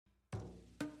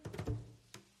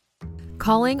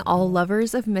Calling all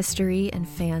lovers of mystery and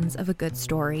fans of a good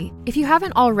story. If you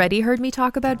haven't already heard me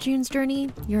talk about June's Journey,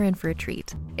 you're in for a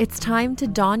treat. It's time to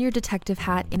don your detective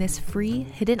hat in this free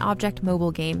hidden object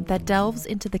mobile game that delves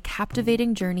into the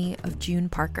captivating journey of June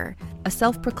Parker, a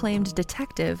self-proclaimed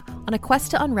detective on a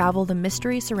quest to unravel the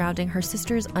mystery surrounding her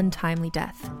sister's untimely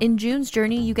death. In June's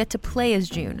Journey, you get to play as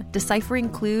June, deciphering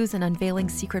clues and unveiling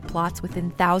secret plots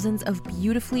within thousands of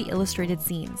beautifully illustrated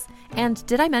scenes. And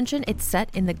did I mention it's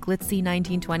set in the glitzy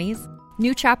 1920s?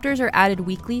 New chapters are added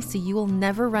weekly, so you will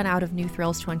never run out of new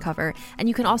thrills to uncover, and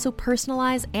you can also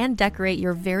personalize and decorate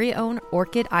your very own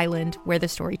Orchid Island where the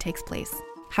story takes place.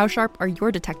 How sharp are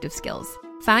your detective skills?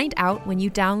 Find out when you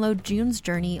download June's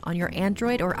Journey on your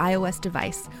Android or iOS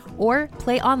device, or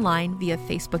play online via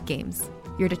Facebook Games.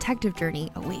 Your detective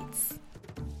journey awaits.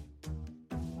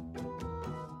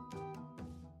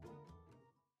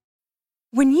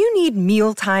 When you need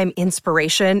mealtime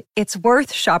inspiration, it's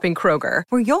worth shopping Kroger,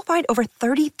 where you'll find over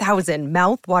 30,000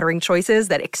 mouth-watering choices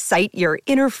that excite your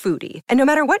inner foodie. And no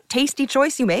matter what tasty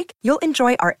choice you make, you'll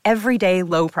enjoy our everyday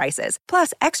low prices,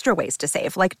 plus extra ways to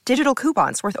save, like digital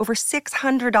coupons worth over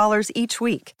 $600 each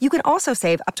week. You can also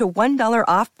save up to $1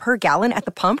 off per gallon at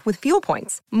the pump with fuel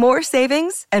points. More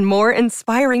savings and more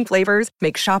inspiring flavors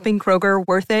make shopping Kroger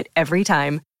worth it every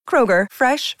time. Kroger,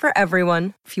 fresh for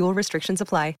everyone. Fuel restrictions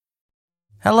apply.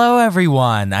 Hello,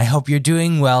 everyone. I hope you're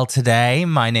doing well today.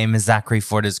 My name is Zachary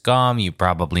Fortis-Gom. You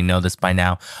probably know this by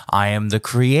now. I am the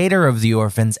creator of The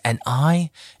Orphans, and I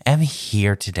am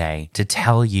here today to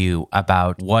tell you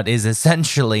about what is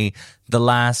essentially the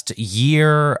last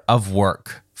year of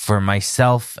work for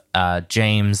myself,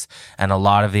 James, and a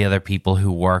lot of the other people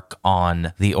who work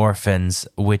on The Orphans,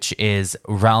 which is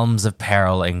Realms of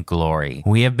Peril and Glory.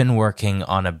 We have been working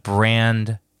on a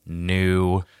brand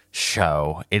new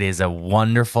show. It is a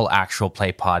wonderful actual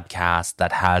play podcast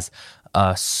that has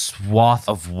a swath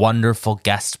of wonderful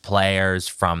guest players,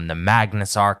 from the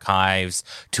Magnus Archives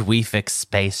to We Fix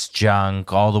Space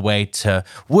Junk, all the way to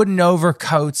Wooden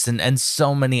Overcoats and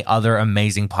so many other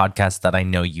amazing podcasts that I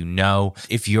know you know.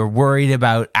 If you're worried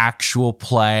about actual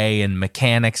play and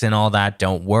mechanics and all that,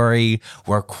 don't worry.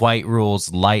 We're quite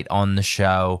rules light on the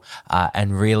show.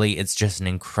 And really, it's just an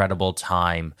incredible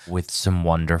time with some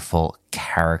wonderful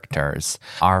characters.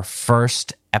 Our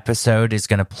first episode is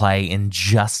going to play in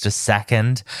just a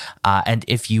second. And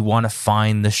if you want to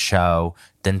find the show,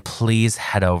 then please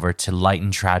head over to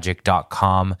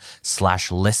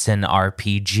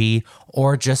lightandtragic.com/listenrpg,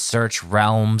 or just search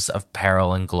Realms of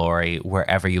Peril and Glory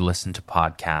wherever you listen to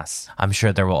podcasts. I'm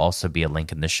sure there will also be a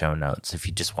link in the show notes if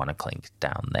you just want to click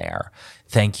down there.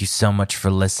 Thank you so much for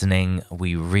listening.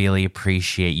 We really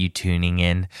appreciate you tuning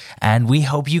in, and we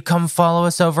hope you come follow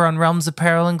us over on Realms of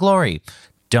Peril and Glory.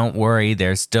 Don't worry,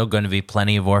 there's still going to be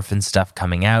plenty of Orphan stuff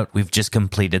coming out. We've just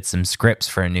completed some scripts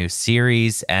for a new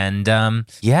series, and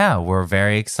we're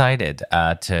very excited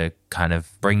to kind of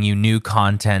bring you new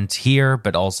content here,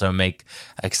 but also make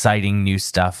exciting new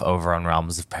stuff over on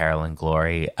Realms of Peril and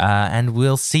Glory. And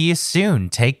we'll see you soon.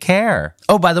 Take care.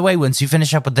 Oh, by the way, once you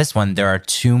finish up with this one, there are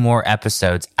 2 more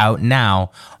episodes out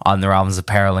now on the Realms of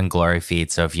Peril and Glory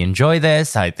feed. So if you enjoy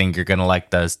this, I think you're going to like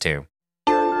those too.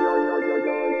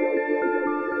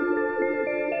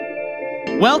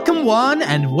 Welcome one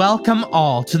and welcome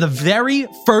all to the very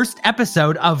first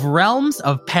episode of Realms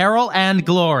of Peril and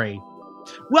Glory.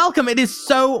 Welcome, it is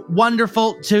so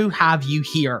wonderful to have you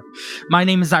here. My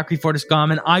name is Zachary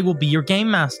Fortis-Gom, and I will be your game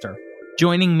master.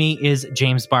 Joining me is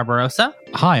James Barbarossa.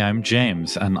 Hi, I'm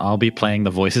James, and I'll be playing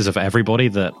the voices of everybody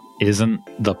that isn't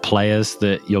the players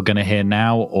that you're going to hear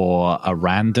now or a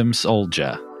random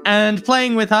soldier. And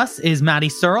playing with us is Maddie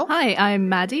Searle. Hi, I'm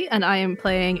Maddie, and I am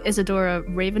playing Isadora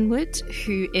Ravenwood,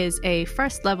 who is a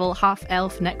first-level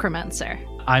half-elf necromancer.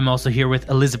 I'm also here with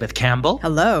Elizabeth Campbell.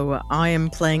 Hello, I am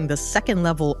playing the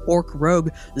second-level orc rogue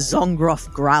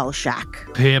Zongroth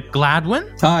Growlshack. Pip Gladwin.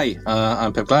 Hi,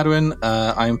 I'm Pip Gladwin.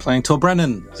 I'm playing Tor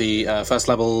Brennan, the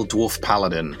first-level dwarf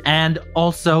paladin. And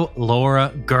also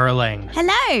Laura Gerling.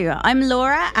 Hello, I'm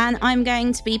Laura, and I'm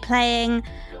going to be playing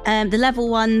the level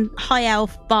 1 high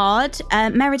elf bard,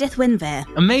 Meredith Winver.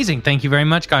 Amazing. Thank you very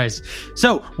much, guys.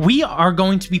 So we are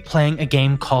going to be playing a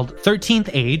game called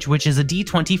 13th Age, which is a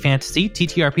D20 fantasy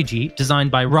TTRPG designed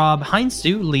by Rob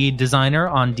Heinstu, lead designer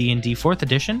on D&D 4th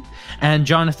edition, and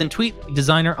Jonathan Tweet,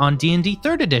 designer on D&D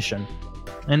 3rd edition.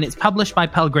 And it's published by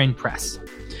Pelgrane Press.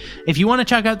 If you want to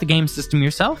check out the game system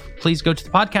yourself, please go to the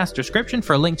podcast description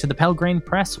for a link to the Pelgrane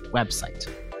Press website.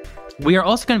 We are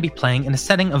also going to be playing in a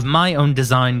setting of my own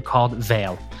design called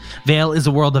Vael. Vael is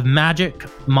a world of magic,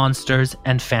 monsters,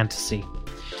 and fantasy.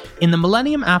 In the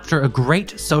millennium after a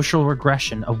great social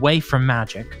regression away from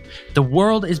magic, the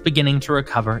world is beginning to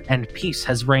recover and peace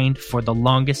has reigned for the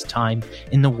longest time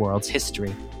in the world's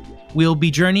history. We'll be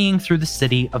journeying through the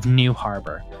city of New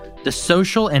Harbour, the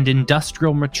social and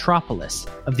industrial metropolis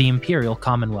of the Imperial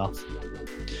Commonwealth.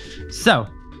 So,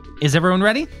 is everyone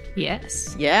ready?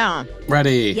 Yes. Yeah.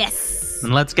 Ready. Yes.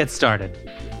 Then let's get started.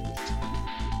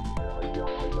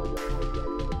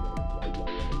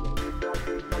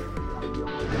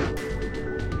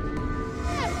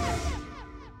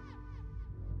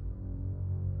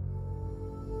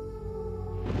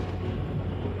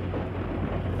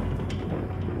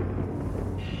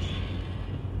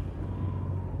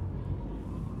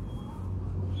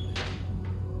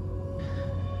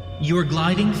 You are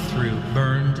gliding through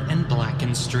burned and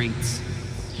blackened streets.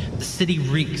 The city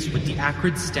reeks with the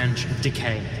acrid stench of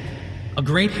decay. A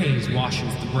great haze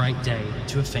washes the bright day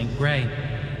to a faint gray.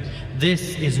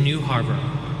 This is New Harbour,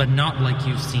 but not like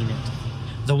you've seen it.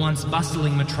 The once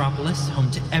bustling metropolis, home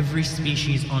to every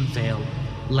species on Vael,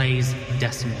 lays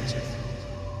decimated.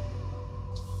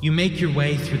 You make your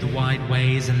way through the wide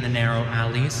ways and the narrow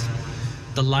alleys.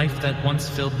 The life that once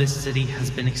filled this city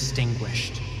has been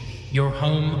extinguished. Your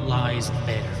home lies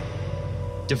bare,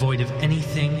 devoid of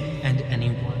anything and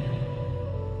anyone.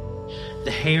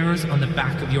 The hairs on the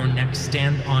back of your neck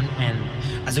stand on end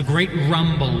as a great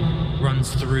rumble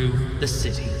runs through the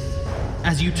city.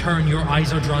 As you turn, your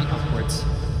eyes are drawn upwards.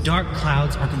 Dark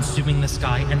clouds are consuming the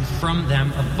sky, and from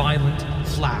them a violent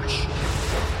flash.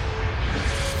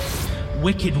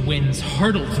 Wicked winds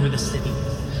hurtle through the city.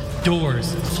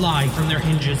 Doors fly from their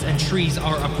hinges and trees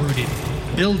are uprooted.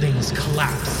 Buildings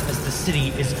collapse as the city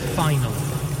is finally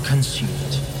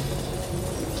consumed.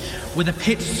 With a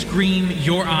pitched scream,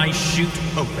 your eyes shoot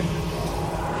open.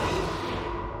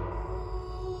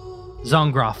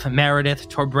 Zongroff, Meredith,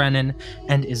 Torbrennan,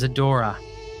 and Isadora.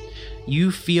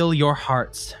 You feel your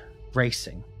hearts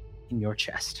racing in your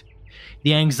chest.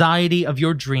 The anxiety of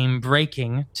your dream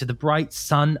breaking to the bright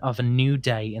sun of a new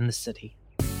day in the city.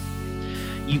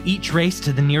 You each race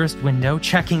to the nearest window,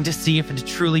 checking to see if it had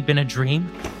truly been a dream.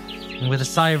 And with a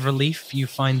sigh of relief, you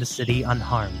find the city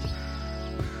unharmed.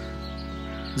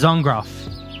 Zongroff,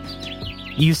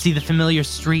 you see the familiar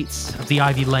streets of the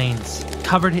Ivy Lanes,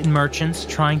 covered in merchants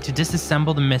trying to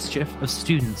disassemble the mischief of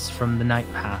students from the night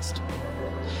past.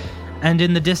 And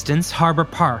in the distance, Harbour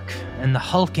Park and the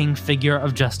hulking figure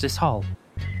of Justice Hall,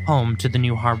 home to the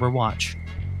New Harbour Watch.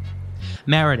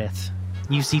 Meredith,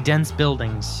 you see dense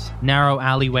buildings, narrow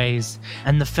alleyways,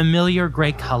 and the familiar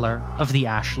grey color of the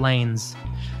ash lanes.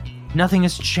 Nothing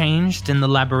has changed in the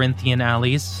labyrinthian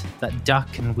alleys that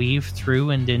duck and weave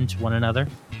through and into one another.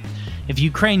 If you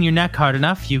crane your neck hard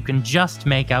enough, you can just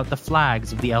make out the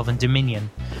flags of the Elven Dominion,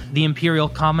 the Imperial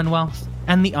Commonwealth,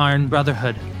 and the Iron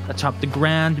Brotherhood atop the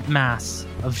grand mass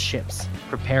of ships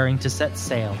preparing to set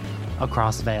sail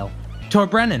across Vael.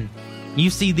 Torbrennan, you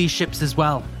see these ships as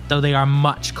well, though they are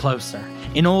much closer.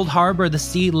 In Old Harbour, the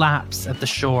sea laps at the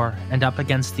shore and up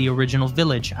against the original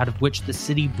village out of which the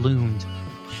city bloomed.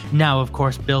 Now, of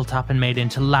course, built up and made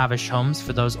into lavish homes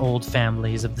for those old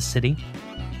families of the city.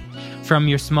 From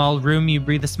your small room, you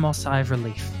breathe a small sigh of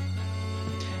relief.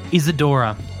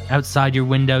 Isadora, outside your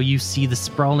window, you see the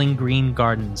sprawling green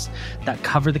gardens that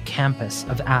cover the campus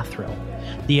of Athril.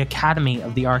 The Academy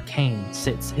of the Arcane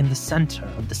sits in the center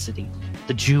of the city,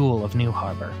 the jewel of New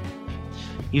Harbour.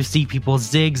 You see people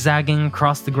zigzagging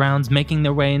across the grounds, making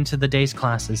their way into the day's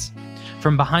classes.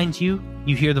 From behind you,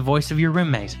 you hear the voice of your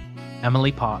roommate,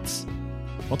 Emily Potts.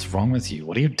 What's wrong with you?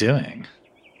 What are you doing?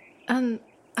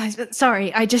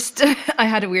 Sorry, I just I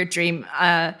had a weird dream.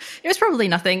 It was probably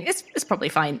nothing. It's probably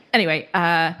fine. Anyway,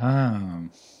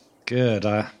 Good.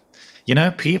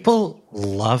 People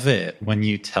love it when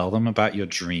you tell them about your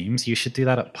dreams. You should do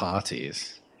that at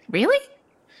parties. Really?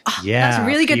 Oh, yeah, that's a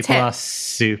really good people tip. are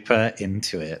super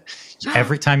into it.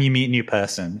 Every time you meet a new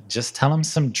person, just tell them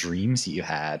some dreams you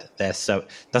had.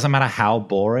 Doesn't matter how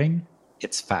boring,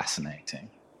 it's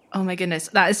fascinating. Oh my goodness,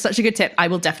 that is such a good tip. I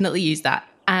will definitely use that.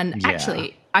 And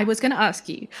actually, I was going to ask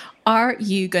you, are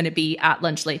you going to be at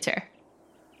lunch later?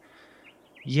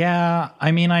 Yeah,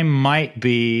 I mean, I might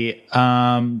be,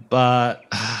 but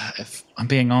if I'm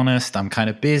being honest, I'm kind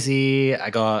of busy.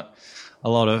 I got a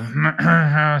lot of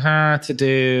to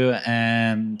do,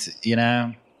 and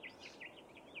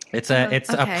it's a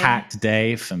packed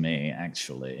day for me,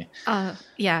 actually. I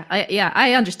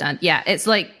understand. Yeah, it's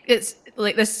like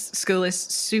this school is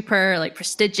super like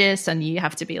prestigious, and you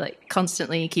have to be like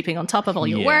constantly keeping on top of all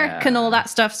your work and all that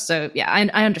stuff. So yeah,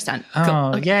 I understand. Cool.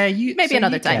 Oh, okay. yeah, maybe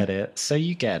another time. Get it. So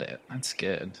you get it. That's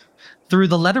good. Through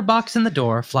the letterbox in the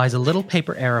door flies a little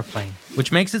paper aeroplane,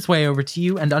 which makes its way over to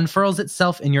you and unfurls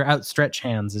itself in your outstretched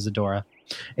hands, Isadora.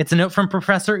 It's a note from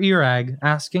Professor Irag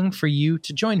asking for you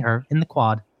to join her in the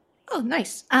quad. Oh,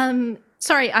 nice.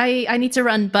 Sorry, I need to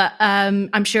run, but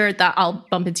I'm sure that I'll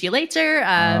bump into you later.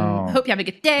 Hope you have a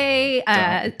good day.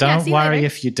 Don't worry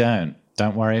if you don't.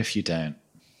 Don't worry if you don't.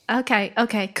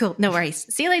 Okay, cool. No worries.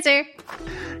 See you later.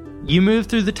 You move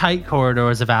through the tight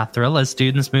corridors of Athril as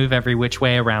students move every which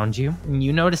way around you, and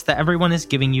you notice that everyone is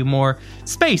giving you more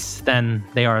space than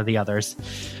they are the others.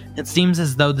 It seems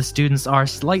as though the students are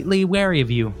slightly wary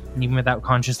of you, even without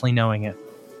consciously knowing it.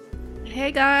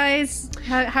 Hey guys,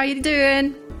 how you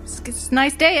doing? It's a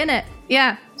nice day, isn't it?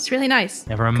 Yeah, it's really nice.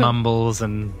 Everyone mumbles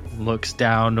and looks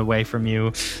down away from you.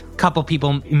 A couple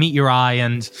people meet your eye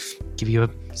and give you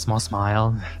a small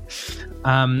smile.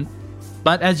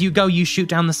 But as you go, you shoot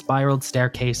down the spiraled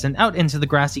staircase and out into the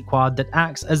grassy quad that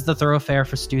acts as the thoroughfare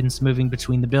for students moving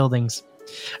between the buildings.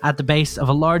 At the base of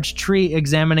a large tree,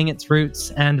 examining its roots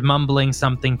and mumbling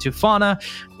something to Fauna,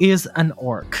 is an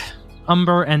orc.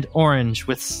 Umber and orange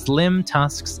with slim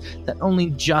tusks that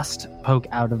only just poke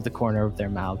out of the corner of their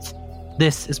mouths.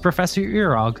 This is Professor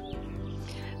Irog.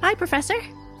 Hi, Professor.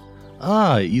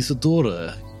 Ah,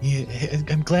 Isadora.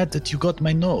 I'm glad that you got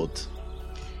my note.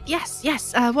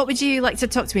 Yes. What would you like to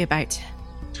talk to me about?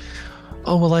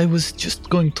 Oh, well, I was just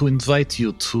going to invite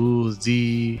you to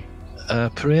the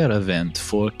prayer event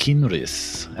for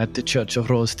Kinris at the Church of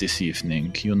Rose this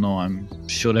evening. You know, I'm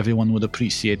sure everyone would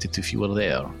appreciate it if you were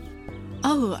there.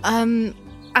 Oh,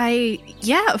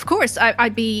 yeah, of course.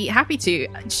 I'd be happy to.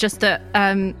 It's just that,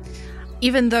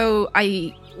 even though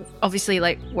I obviously,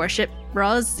 worship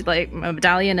Roz, my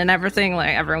medallion and everything,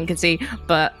 everyone can see,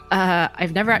 but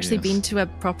I've never actually been to a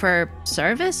proper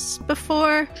service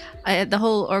before. The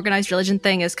whole organized religion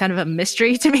thing is kind of a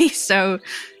mystery to me, so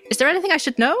is there anything I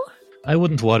should know? I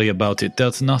wouldn't worry about it.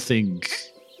 There's nothing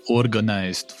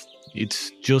organized.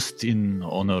 It's just in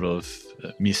honor of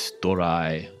Miss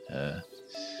Dorai,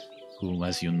 who,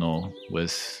 as you know,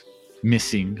 was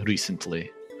missing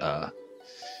recently.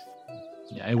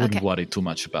 I wouldn't worry too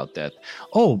much about that.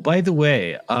 Oh, by the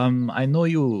way, I know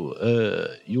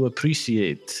you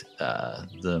appreciate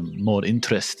the more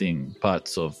interesting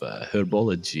parts of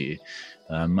herbology.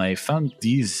 I found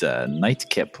these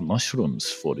nightcap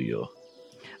mushrooms for you.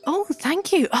 Oh,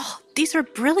 thank you. Oh, these are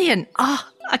brilliant. Oh,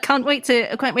 I can't wait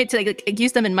to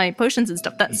use them in my potions and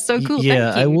stuff. That's so cool.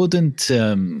 Yeah, thank you. I wouldn't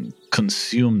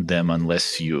consume them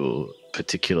unless you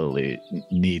particularly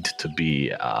need to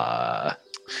be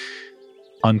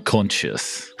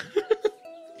unconscious.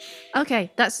 Okay,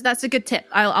 that's a good tip.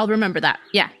 I'll remember that.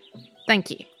 Yeah,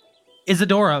 thank you.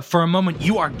 Isadora, for a moment,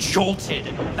 you are jolted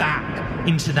back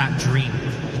into that dream.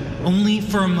 Only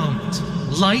for a moment,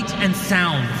 light and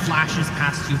sound flashes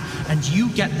past you, and you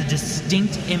get the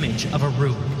distinct image of a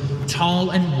room,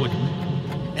 tall and wooden,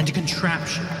 and a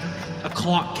contraption. A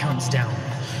clock counts down.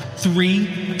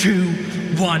 3, 2,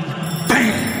 1,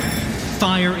 bam!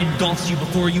 Fire engulfs you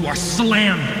before you are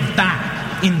slammed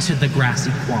back into the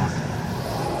grassy quad.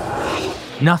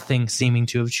 Nothing seeming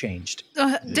to have changed.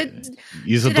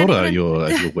 Isadora, are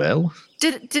you well?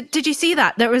 Did you see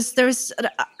that? There was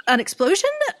an explosion?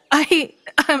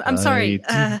 I'm sorry.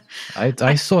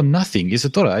 I saw nothing.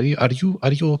 Isadora, are you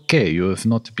okay? You have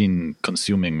not been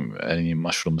consuming any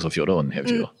mushrooms of your own, have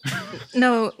you?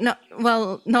 No.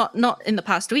 Well, not in the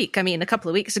past week. I mean, a couple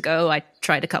of weeks ago, I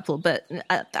tried a couple, but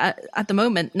at the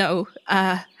moment, no.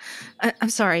 I'm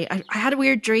sorry. I had a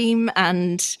weird dream,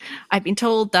 and I've been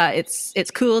told that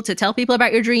it's cool to tell people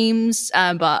about your dreams,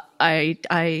 but I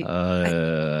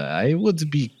would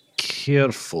be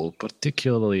careful,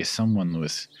 particularly someone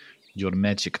with your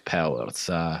magic powers.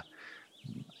 I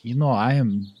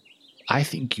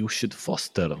think you should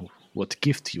foster what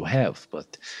gift you have,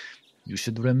 but you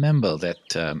should remember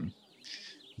that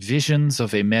visions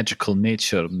of a magical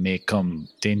nature may come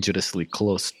dangerously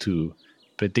close to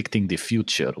predicting the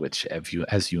future, which,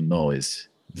 as you know, is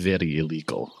very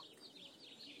illegal.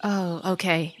 Oh,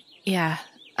 okay. Yeah.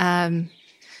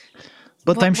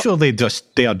 But I'm sure they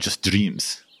are just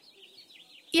dreams.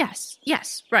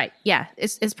 Yes, right. Yeah,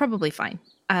 it's probably fine.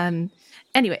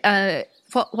 Anyway,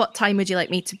 what time would you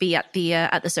like me to be at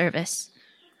the service?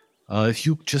 If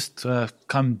you just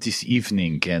come this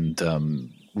evening, and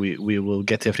we will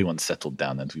get everyone settled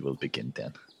down, and we will begin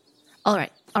then. All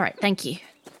right. Thank you.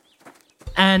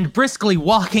 And briskly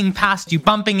walking past you,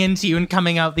 bumping into you and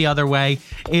coming out the other way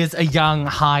is a young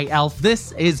high elf.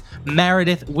 This is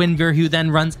Meredith Winver, who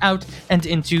then runs out and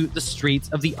into the streets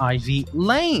of the Ivy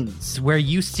Lanes, where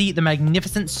you see the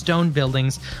magnificent stone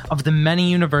buildings of the many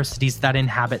universities that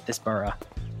inhabit this borough.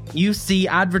 You see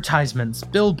advertisements,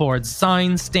 billboards,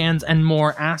 signs, stands, and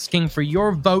more asking for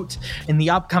your vote in the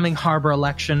upcoming Harbour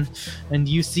election. And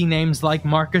you see names like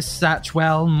Marcus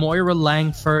Satchwell, Moira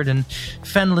Langford, and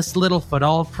Fenlis Littlefoot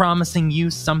all promising you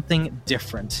something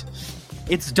different.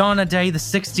 It's Donna Day, the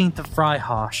 16th of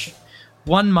Fryhosh.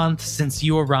 1 month since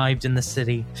you arrived in the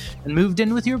city and moved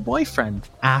in with your boyfriend,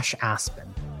 Ash Aspen.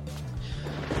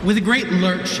 With a great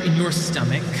lurch in your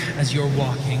stomach as you're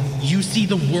walking, you see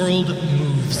the world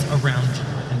moves around you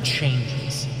and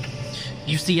changes.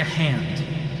 You see a hand,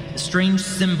 a strange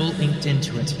symbol inked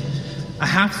into it, a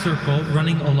half circle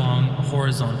running along a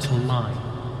horizontal line.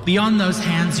 Beyond those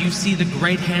hands, you see the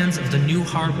great hands of the New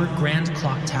Harbour Grand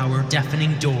Clock Tower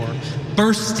deafening door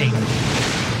bursting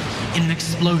in an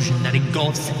explosion that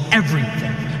engulfs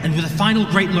everything. And with a final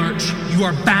great lurch, you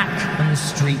are back on the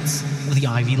streets of the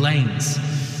Ivy Lanes.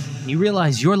 You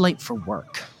realize you're late for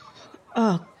work.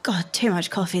 Oh, God, too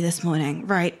much coffee this morning.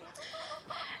 Right.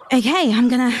 Okay, I'm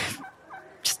gonna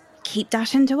just keep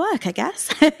dashing to work, I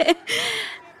guess.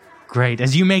 Great.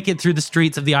 As you make it through the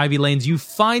streets of the Ivy Lanes, you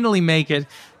finally make it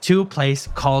to a place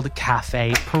called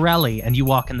Cafe Pirelli, and you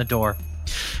walk in the door.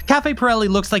 Cafe Pirelli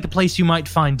looks like a place you might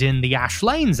find in the Ash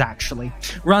Lanes, actually.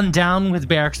 Run down with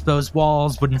bare exposed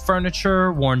walls, wooden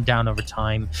furniture, worn down over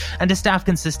time, and a staff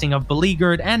consisting of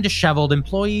beleaguered and disheveled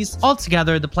employees.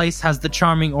 Altogether, the place has the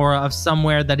charming aura of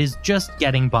somewhere that is just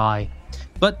getting by,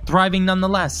 but thriving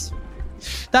nonetheless.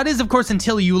 That is, of course,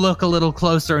 until you look a little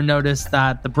closer and notice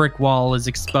that the brick wall is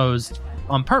exposed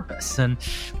on purpose and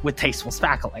with tasteful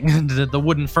spackling. The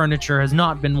wooden furniture has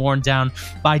not been worn down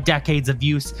by decades of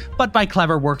use, but by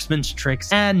clever workman's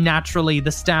tricks, and naturally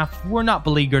the staff were not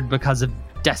beleaguered because of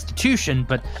destitution,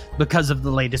 but because of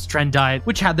the latest trend diet,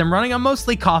 which had them running on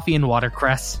mostly coffee and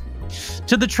watercress.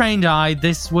 To the trained eye,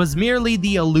 this was merely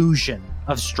the illusion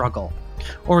of struggle.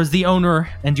 Or as the owner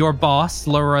and your boss,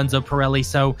 Lorenzo Pirelli,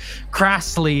 so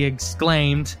crassly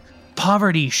exclaimed,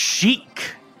 poverty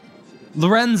chic.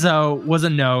 Lorenzo was a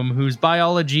gnome whose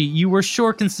biology you were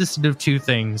sure consisted of two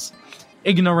things: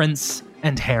 ignorance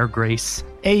and hair grease.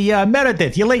 Hey,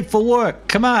 Meredith, you're late for work.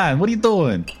 Come on, what are you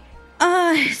doing?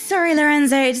 Sorry,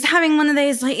 Lorenzo. Just having one of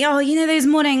those, those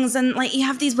mornings and, you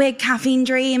have these weird caffeine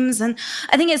dreams. And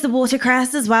I think it's the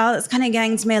watercress as well that's kind of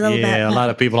getting to me a little bit. Yeah, a lot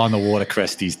of people on the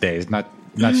watercress these days. Not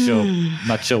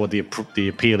sure what the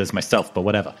appeal is myself, but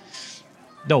whatever.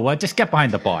 No, just get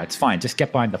behind the bar. It's fine. Just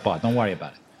get behind the bar. Don't worry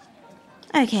about it.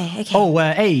 Okay. Oh,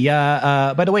 hey,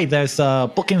 by the way, there's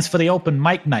bookings for the open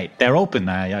mic night. They're open.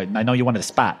 I know you wanted a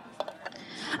spot.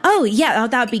 Oh, yeah,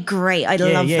 that would be great. I'd love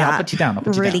that. Yeah, I'll put you down.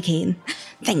 Really keen.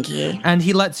 Thank you. And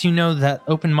he lets you know that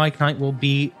open mic night will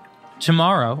be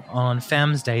tomorrow on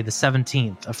Fam's Day, the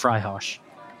 17th of Fryhosh.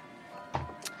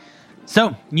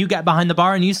 So, you get behind the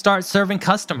bar and you start serving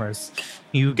customers.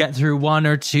 You get through one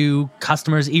or two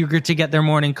customers eager to get their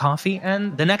morning coffee,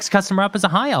 and the next customer up is a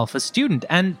high elf, a student,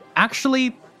 and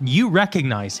actually, you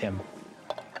recognize him.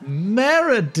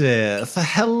 Meredith,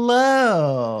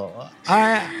 hello.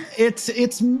 It's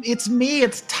me.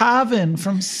 It's Tavin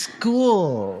from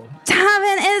school.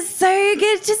 Tavin, it's so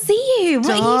good to see you.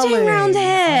 What are you doing around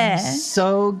here? I'm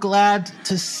so glad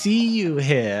to see you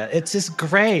here. It's just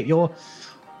great. You're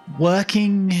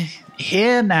working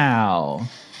here now.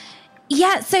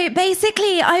 Yeah, so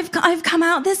basically I've come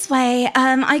out this way.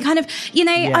 I kind of,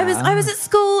 I was at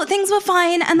school, things were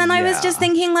fine, and then I was just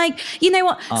thinking you know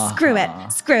what? Screw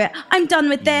it. I'm done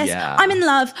with this. Yeah. I'm in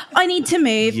love. I need to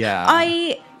move. Yeah.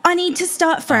 I need to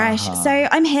start fresh. So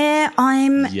I'm here.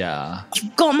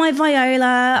 I've got my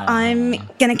viola. I'm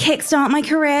going to kickstart my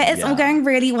career. It's all going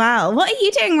really well. What are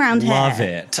you doing around here? Love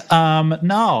it.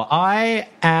 No, I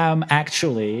am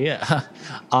actually,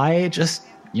 I just,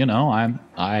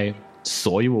 I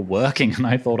saw you were working and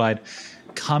I thought I'd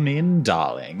come in,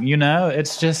 darling.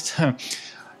 It's just,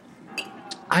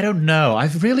 I don't know.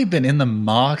 I've really been in the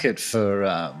market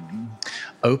for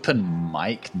open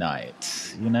mic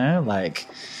nights,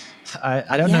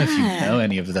 I don't know if you know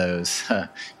any of those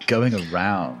going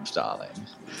around, darling.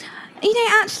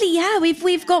 Actually, yeah,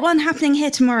 we've got one happening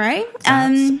here tomorrow.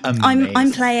 That's amazing.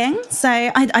 I'm playing, so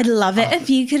I'd love it if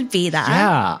you could be there.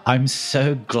 Yeah, I'm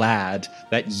so glad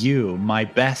that you, my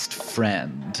best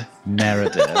friend,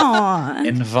 Meredith,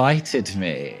 invited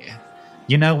me.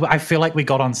 I feel like we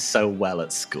got on so well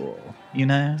at school.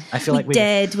 I feel like we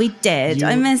did.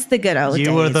 I miss the good old days.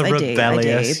 You were the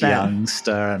rebellious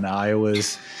youngster, and I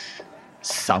was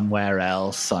somewhere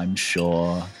else, I'm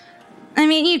sure. I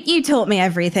mean, you taught me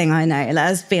everything I know,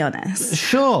 let's be honest.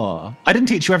 Sure. I didn't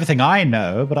teach you everything I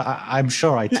know, but I'm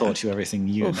sure I taught you everything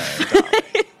you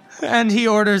know. And he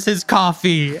orders his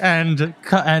coffee and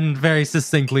very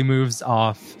succinctly moves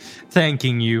off,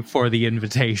 thanking you for the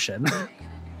invitation.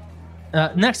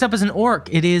 Next up is an orc.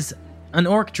 It is an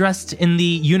orc dressed in the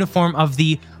uniform of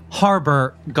the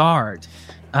Harbour Guard.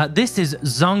 This is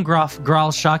Zongroff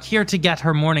Gralshak, here to get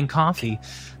her morning coffee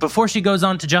before she goes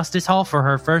on to Justice Hall for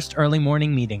her first early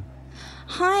morning meeting.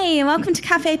 Hi, welcome to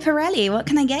Cafe Pirelli. What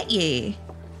can I get you?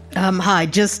 Hi,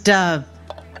 just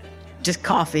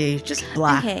coffee, just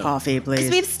black coffee, please.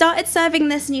 Because we've started serving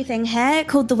this new thing here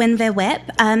called the Winver Whip.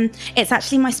 It's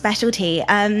actually my specialty.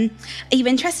 Are you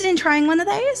interested in trying one of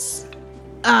those?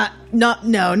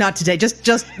 Not today.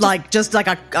 Just like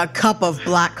a cup of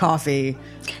black coffee.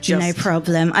 No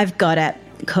problem. I've got it.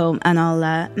 Cool. And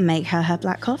I'll make her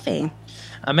black coffee.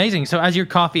 Amazing. So as your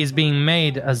coffee is being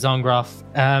made, Zongroff,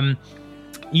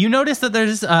 you notice that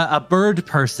there's a bird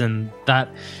person that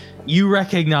you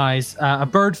recognize, a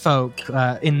bird folk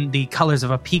in the colors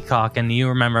of a peacock, and you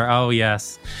remember, oh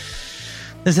yes,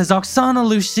 this is Oksana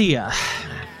Lucia.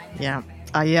 Yeah.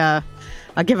 I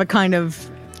give a kind of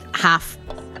half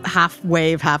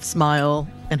wave, half smile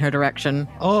in her direction.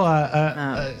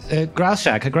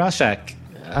 Gralshak.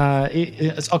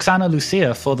 It's Oksana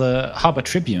Lucia for the Harbour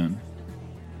Tribune.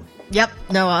 Yep.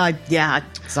 No, I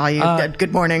saw you.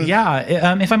 Good morning.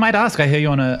 Yeah. If I might ask, I hear you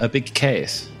on a big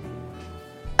case.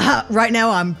 Right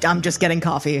now, I'm just getting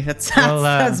coffee.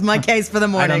 That's my case for the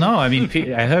morning. I don't know. I mean,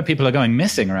 I heard people are going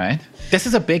missing, right? This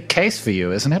is a big case for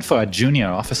you, isn't it, for a junior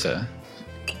officer?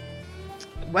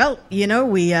 Well, we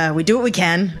do what we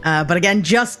can, but again,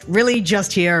 just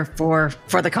here for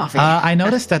the coffee. I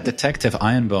noticed that Detective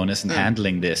Ironbone isn't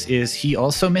handling this. Is he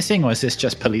also missing, or is this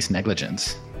just police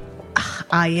negligence?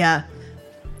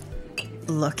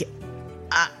 Look,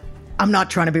 I'm not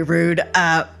trying to be rude.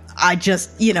 I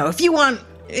just, if you want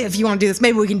to do this,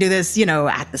 maybe we can do this,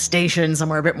 at the station,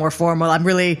 somewhere a bit more formal. I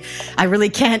really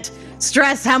can't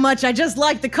stress how much I just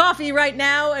like the coffee right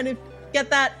now, and get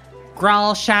that.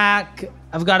 Gralshak,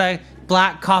 I've got a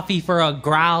black coffee for a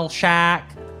Gralshak.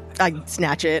 I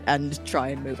snatch it and try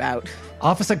and move out.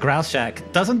 Officer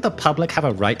Gralshak, doesn't the public have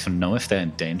a right to know if they're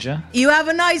in danger? You have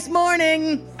a nice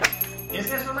morning. Is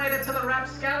this related to the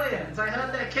rapscallions? I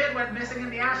heard their kid went missing in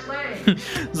the Ash Lane.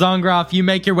 Zongroff, you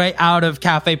make your way out of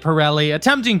Cafe Pirelli,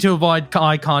 attempting to avoid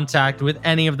eye contact with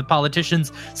any of the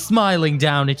politicians smiling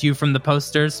down at you from the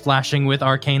posters flashing with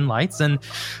arcane lights, and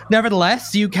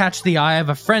nevertheless, you catch the eye of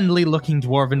a friendly-looking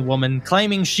dwarven woman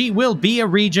claiming she will be a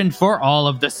regent for all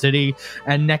of the city,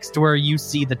 and next to her you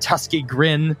see the tusky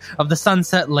grin of the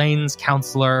Sunset Lane's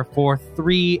counselor for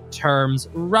 3 terms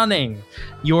running,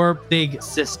 your big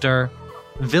sister,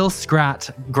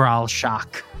 Vilskrat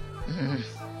Gralshak.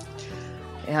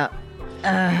 Yeah.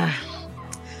 I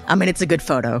mean, it's a good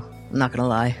photo. I'm not gonna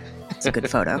lie. It's a good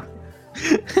photo.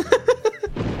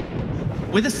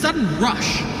 With a sudden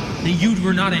rush that you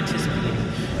were not anticipating,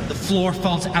 the floor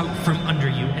falls out from under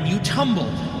you and you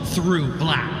tumble through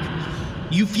black.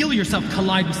 You feel yourself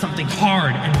collide with something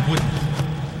hard and wooden.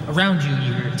 Around you,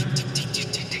 you hear tick, tick, tick,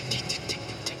 tick, tick, tick, tick, tick, tick,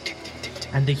 tick, tick, tick,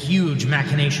 and the huge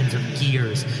machinations of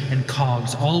gears and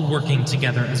cogs all working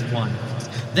together as one.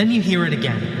 Then you hear it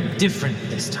again, different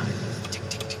this time, tick,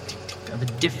 tick, tick, tick, tick, of a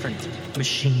different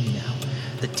machine now.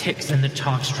 The ticks and the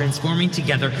talks transforming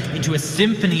together into a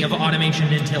symphony of automation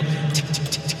until tick, tick,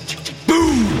 tick, tick, tick, tick,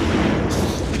 boom!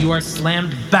 You are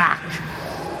slammed back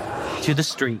to the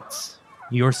streets,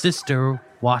 your sister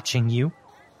watching you,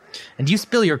 and you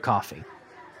spill your coffee.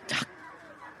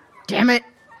 Damn it.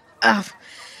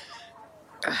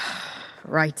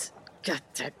 Right. God,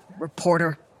 that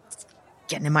reporter. It's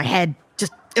getting in my head.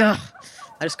 I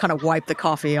just kind of wipe the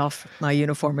coffee off my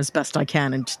uniform as best I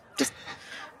can and just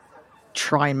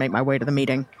try and make my way to the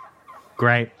meeting.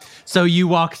 Great. So you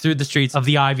walk through the streets of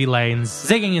the Ivy Lanes,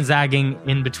 zigging and zagging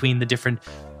in between the different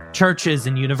churches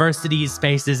and universities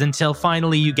spaces until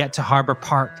finally you get to Harbour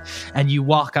Park and you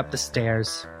walk up the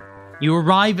stairs. You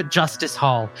arrive at Justice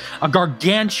Hall, a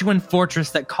gargantuan fortress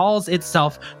that calls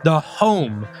itself the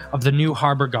home of the new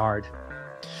Harbour Guard.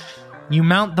 You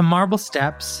mount the marble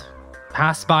steps,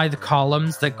 pass by the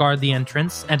columns that guard the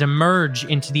entrance, and emerge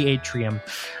into the atrium,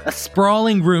 a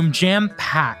sprawling room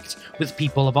jam-packed with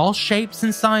people of all shapes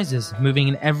and sizes moving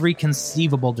in every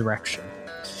conceivable direction.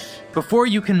 Before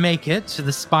you can make it to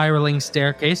the spiraling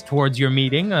staircase towards your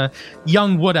meeting, a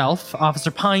young wood elf,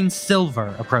 Officer Pine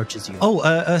Silver, approaches you.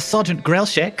 Sergeant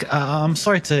Gralshak, I'm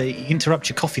sorry to interrupt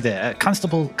your coffee there.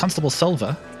 Constable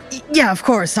Silver. Yeah, of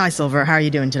course. Hi, Silver. How are you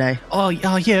doing today?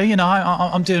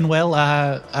 Yeah, I'm doing well.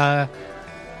 My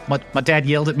dad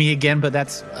yelled at me again, but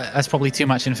that's probably too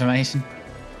much information.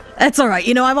 That's all right.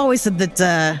 I've always said that,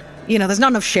 there's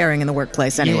not enough sharing in the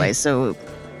workplace anyway, so...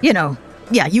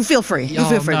 you feel free. You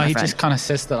feel free, my he friend. just kind of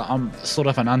says that I'm sort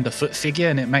of an underfoot figure,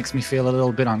 and it makes me feel a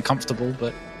little bit uncomfortable.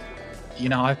 But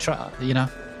I've tried.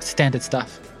 Standard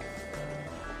stuff.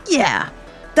 Yeah,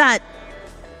 that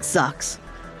sucks.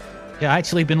 Yeah, I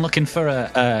actually been looking for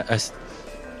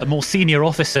a more senior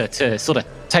officer to sort of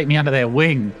take me under their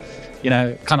wing.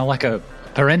 Kind of like a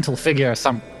parental figure of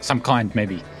some kind,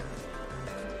 maybe.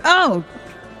 Oh,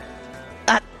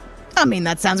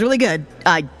 that sounds really good.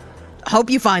 I hope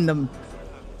you find them.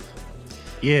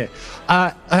 Yeah.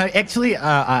 Actually,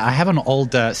 I have an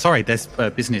old... sorry, there's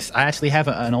business. I actually have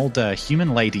an old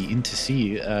human lady in to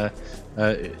see you.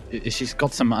 She's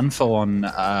got some info on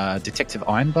Detective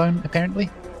Ironbone, apparently.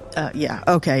 Yeah,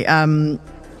 okay.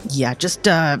 Just...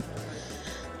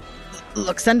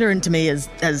 look, send her in to me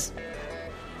as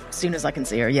soon as I can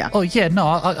see her, yeah. Oh, yeah, no,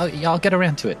 I'll get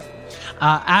around to it.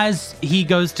 As he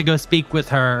goes to go speak with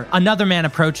her, another man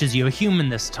approaches you, a human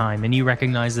this time, and you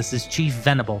recognize this is Chief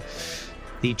Venable,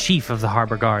 the chief of the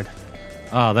Harbour Guard.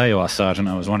 Oh, there you are, Sergeant.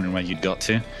 I was wondering where you'd got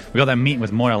to. We got that meeting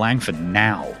with Moira Langford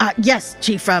now. Yes,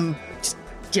 Chief.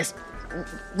 Just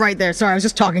right there. Sorry, I was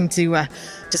just talking to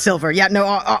Silver. Yeah, no,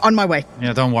 on my way.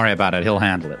 Yeah, don't worry about it. He'll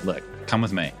handle it. Look, come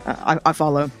with me. I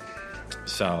follow.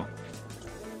 So,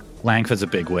 Langford's a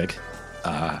bigwig.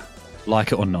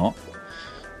 Like it or not,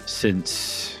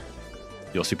 since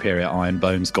your superior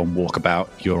Ironbone's gone walkabout,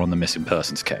 you're on the missing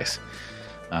persons case.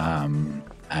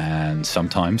 And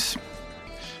sometimes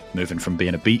moving from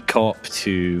being a beat cop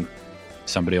to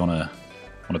somebody on a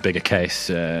bigger case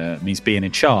means being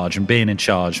in charge, and being in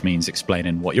charge means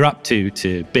explaining what you're up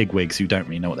to bigwigs who don't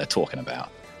really know what they're talking about.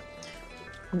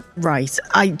 Right.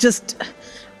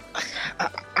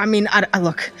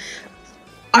 Look,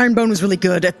 Ironbone was really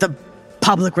good at the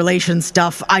public relations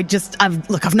stuff.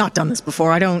 I've not done this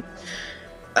before. I don't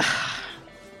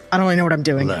really know what I'm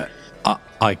doing. Look,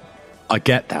 I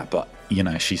get that, but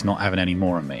she's not having any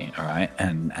more of me, all right?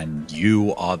 And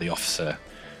you are the officer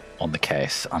on the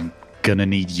case. I'm gonna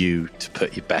need you to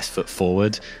put your best foot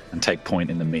forward and take point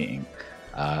in the meeting.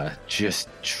 Just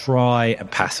try and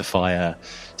pacify her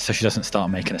so she doesn't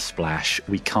start making a splash.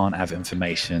 We can't have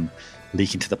information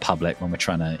leaking to the public when we're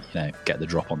trying to, get the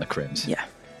drop on the crims. Yeah.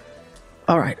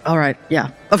 All right.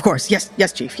 Yeah, of course. Yes,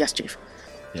 Chief. Yes, Chief.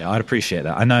 Yeah, I'd appreciate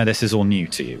that. I know this is all new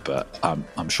to you, but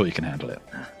I'm sure you can handle it.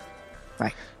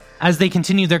 Right. As they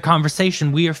continue their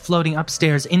conversation, we are floating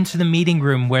upstairs into the meeting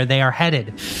room where they are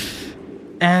headed.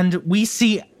 And we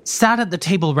see, sat at the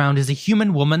table round is a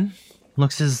human woman.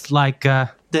 Looks as like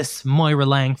this Moira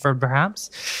Langford, perhaps.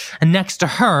 And next to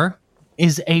her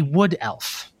is a wood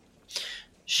elf.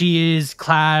 She is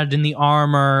clad in the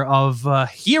armor of a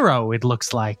hero, it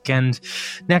looks like. And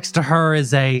next to her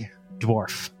is a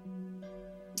dwarf.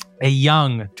 A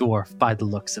young dwarf, by the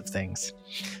looks of things.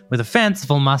 With a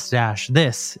fanciful mustache,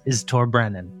 this is Tor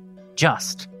Brennan.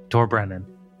 Just Tor Brennan.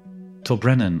 Tor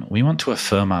Brennan, we want to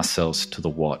affirm ourselves to the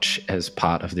Watch as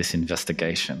part of this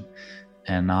investigation.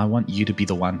 And I want you to be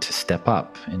the one to step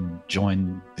up and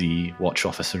join the Watch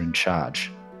officer in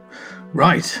charge.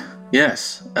 Right.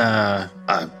 Yes. That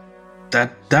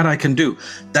I can do.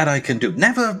 That I can do.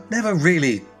 Never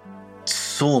really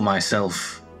saw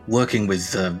myself working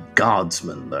with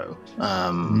guardsmen, though.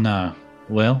 No.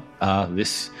 Well,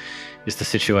 this is the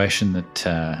situation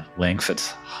that Langford's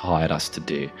hired us to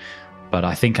do. But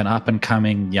I think an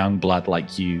up-and-coming young blood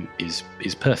like you is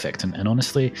perfect. And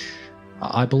honestly,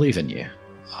 I believe in you.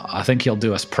 I think you'll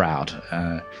do us proud.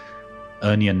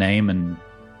 Earn your name and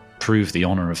prove the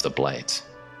honor of the Blades.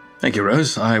 Thank you,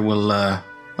 Rose. I will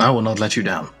not let you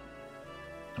down.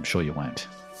 I'm sure you won't.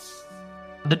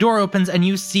 The door opens and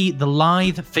you see the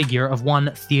lithe figure of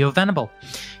one Theo Venable.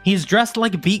 He is dressed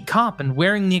like a beat cop and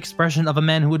wearing the expression of a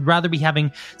man who would rather be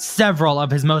having several of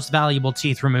his most valuable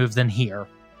teeth removed than here.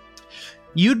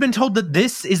 You'd been told that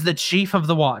this is the Chief of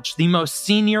the Watch, the most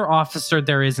senior officer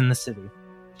there is in the city.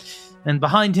 And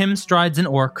behind him strides an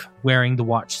orc wearing the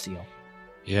Watch seal.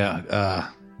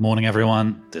 Yeah, morning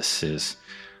everyone. This is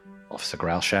Officer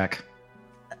Growlshack.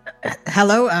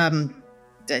 Hello,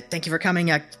 thank you for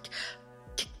coming.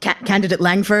 Candidate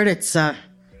Langford, it's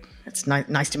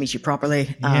nice to meet you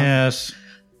properly. Yes.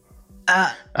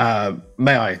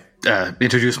 May I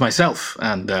introduce myself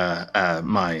and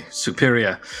my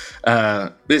superior?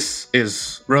 This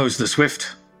is Rose the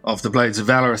Swift of the Blades of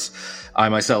Valorous. I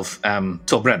myself am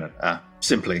Tor Brennan,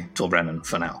 simply Tor Brennan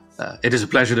for now. It is a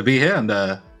pleasure to be here and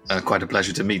quite a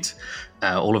pleasure to meet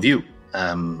all of you.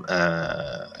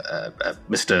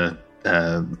 Mr.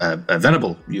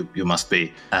 Venable, you must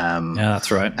be. Yeah, that's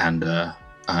right. And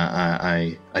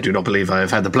I do not believe I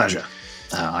have had the pleasure.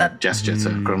 I gesture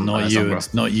to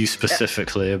not you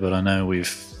specifically, but I know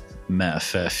we've met a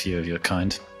fair few of your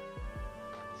kind.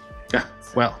 Yeah,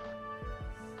 well,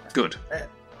 good.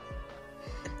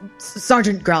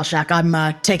 Sergeant Growlshack,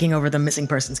 I'm taking over the missing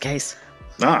persons case.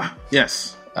 Ah,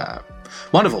 yes.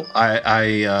 Wonderful.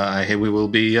 I hear we will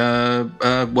be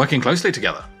working closely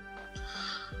together.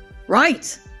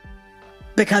 Right.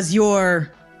 Because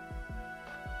you're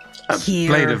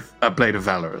here. A blade of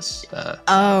Valorous.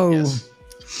 Yes.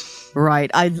 Right.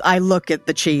 I look at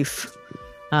the chief.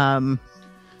 Kind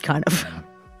of.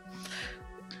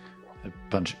 A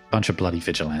bunch of bloody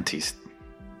vigilantes.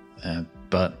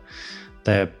 But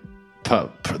they've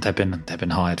been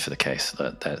hired for the case.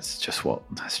 That's just what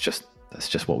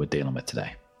we're dealing with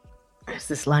today. Is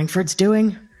this Langford's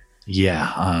doing?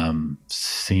 Yeah,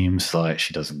 seems like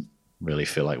she doesn't really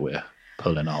feel like we're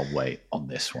pulling our weight on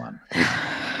this one.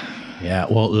 Yeah,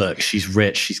 well, look, she's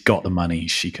rich. She's got the money.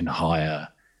 She can hire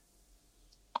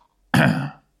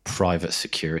private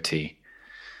security.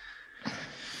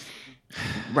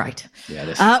 Right.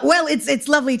 Yeah. Well, it's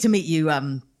lovely to meet you,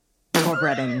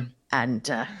 Torbrennen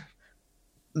and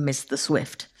Miss the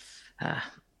Swift.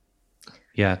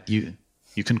 Yeah, you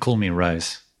can call me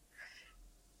Rose.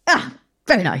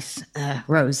 Very nice,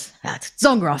 Rose.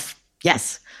 Zongroff.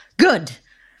 Yes. Good.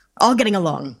 All getting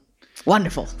along.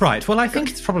 Wonderful. Right, well, I think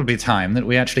it's probably time that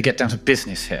we actually get down to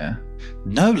business here.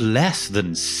 No less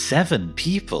than 7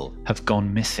 people have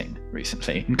gone missing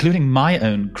recently, including my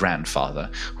own grandfather,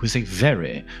 who is a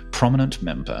very prominent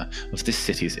member of this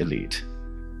city's elite.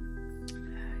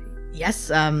 Yes,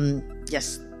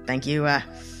 thank you,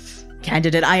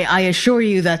 candidate. I assure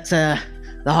you that the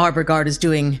Harbour Guard is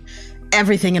doing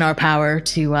everything in our power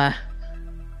to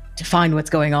find what's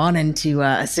going on and to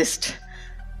assist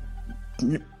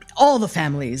all the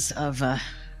families of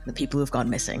the people who've gone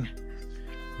missing.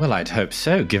 Well, I'd hope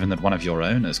so, given that one of your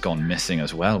own has gone missing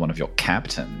as well, one of your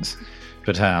captains.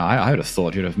 But I would have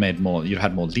thought you'd have had more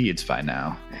leads by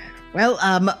now. Well,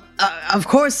 of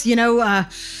course,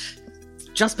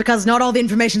 just because not all the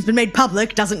information's been made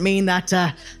public doesn't mean that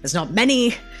there's not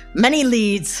many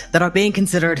leads that are being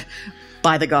considered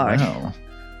by the Guard. Well,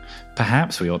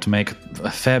 perhaps we ought to make a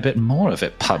fair bit more of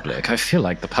it public. I feel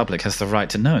like the public has the right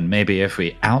to know, and maybe if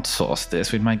we outsource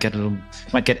this, we might get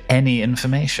any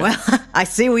information. Well, I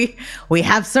see we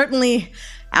have certainly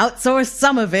outsourced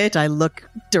some of it. I look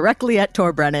directly at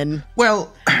Torbrennen.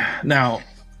 Well, now,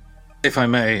 if I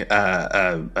may,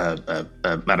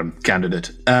 Madam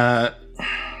Candidate.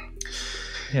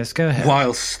 Yes, go ahead.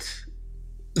 Whilst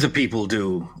the people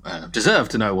do deserve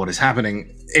to know what is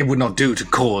happening, it would not do to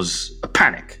cause a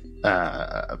panic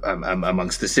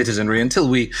amongst the citizenry until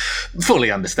we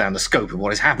fully understand the scope of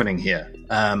what is happening here.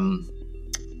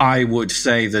 I would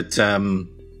say that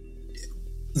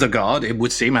the Guard, it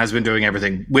would seem, has been doing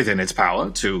everything within its power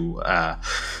to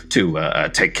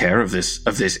take care of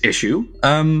this issue.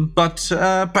 But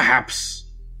perhaps,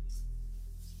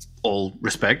 all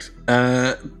respect,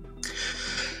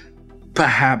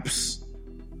 perhaps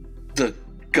the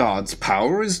Guard's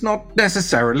power is not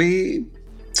necessarily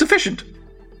sufficient.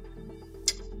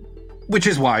 Which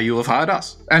is why you have hired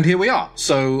us. And here we are.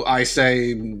 So I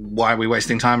say, why are we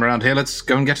wasting time around here? Let's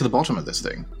go and get to the bottom of this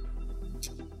thing.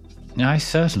 I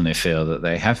certainly feel that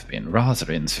they have been rather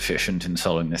insufficient in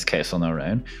solving this case on their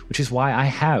own, which is why I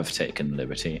have taken the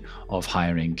liberty of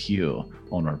hiring you,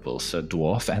 Honourable Sir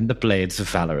Dwarf, and the Blades of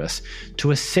Valorous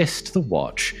to assist the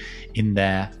Watch in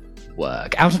their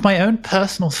work, out of my own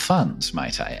personal funds,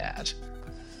 might I add.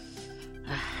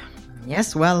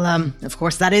 Yes, well, of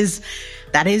course, that is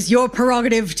your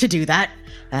prerogative to do that,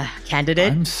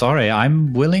 candidate. I'm sorry,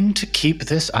 I'm willing to keep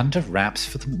this under wraps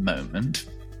for the moment,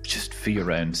 just for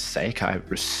your own sake. I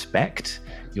respect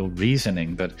your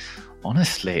reasoning, but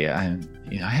honestly, I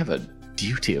have a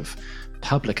duty of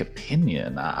public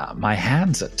opinion. My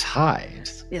hands are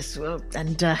tied. Yes, well,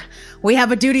 and we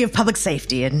have a duty of public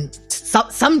safety, and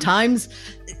sometimes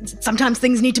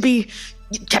things need to be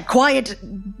kept quiet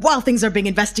while things are being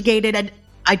investigated, and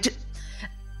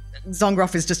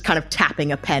Zongroff is just kind of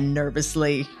tapping a pen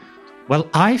nervously. Well,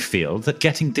 I feel that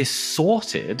getting this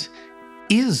sorted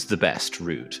is the best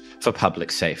route for public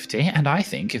safety, and I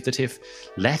think if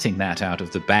letting that out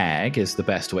of the bag is the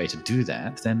best way to do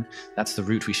that, then that's the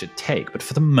route we should take. But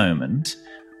for the moment,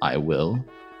 I will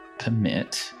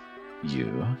permit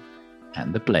you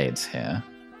and the Blades here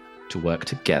to work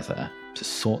together to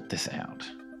sort this out.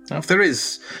 Now, if there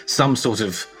is some sort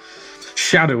of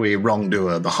shadowy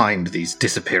wrongdoer behind these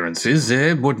disappearances,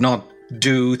 it would not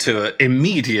do to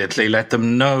immediately let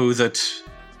them know that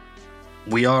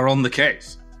we are on the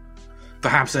case.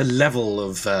 Perhaps a level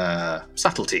of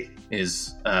subtlety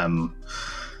is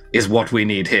what we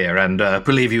need here, and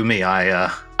believe you me,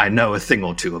 I I know a thing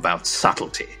or two about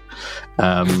subtlety.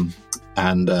 I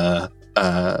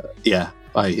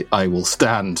will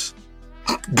stand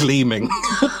gleaming.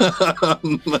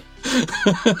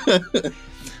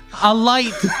 A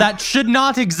light that should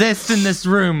not exist in this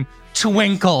room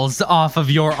twinkles off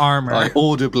of your armor. I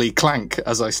audibly clank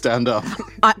as I stand up.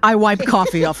 I wipe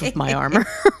coffee off of my armor.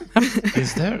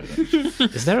 Is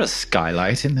there a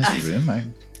skylight in this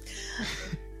room?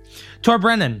 Tor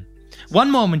Brennan, one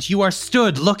moment you are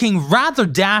stood looking rather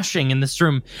dashing in this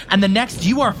room, and the next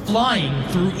you are flying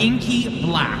through inky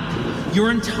black.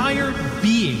 Your entire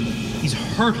being is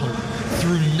hurtled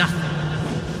through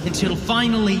nothing, until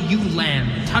finally you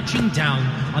land, touching down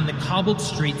on the cobbled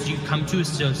streets you've come to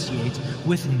associate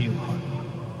with New Harbour.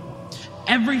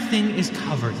 Everything is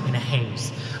covered in a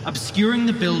haze, obscuring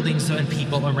the buildings and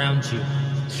people around you.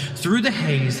 Through the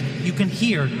haze, you can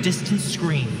hear distant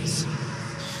screams.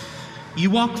 You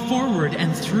walk forward,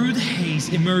 and through the haze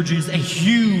emerges a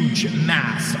huge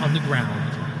mass on the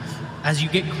ground. As you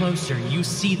get closer, you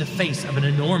see the face of an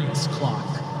enormous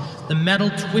clock, the metal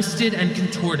twisted and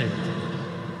contorted.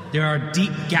 There are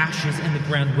deep gashes in the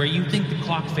ground where you think the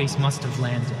clock face must have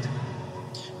landed.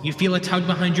 You feel a tug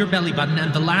behind your belly button,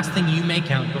 and the last thing you make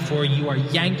out before you are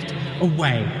yanked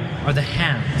away are the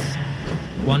hands,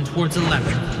 one towards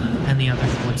 11 and the other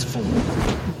towards 4.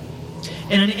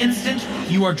 In an instant,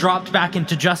 you are dropped back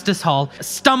into Justice Hall,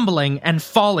 stumbling and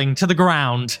falling to the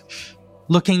ground,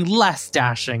 looking less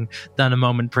dashing than a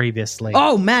moment previously.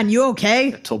 Oh man, you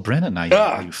okay? Tor Brennan,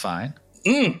 are you fine?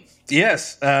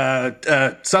 Yes,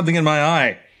 something in my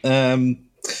eye.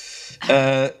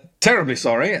 Terribly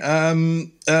sorry.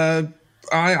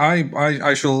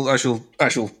 I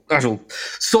shall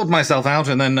sort myself out,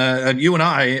 and then you and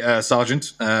I,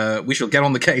 Sergeant, we shall get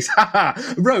on the case.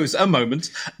 Rose, a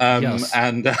moment. Yes.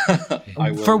 And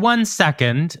I will. For 1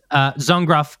 second,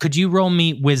 Zongroff, could you roll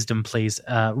me wisdom, please?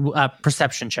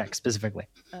 Perception check, specifically.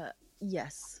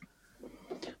 Yes.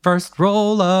 First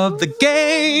roll of the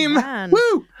game. Man.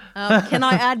 Woo! Can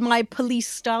I add my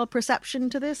police-style perception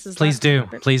to this? Please do.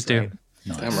 Please do.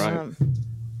 Damn right.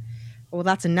 Well,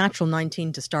 that's a natural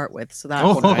 19 to start with, so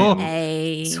that's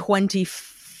Hey.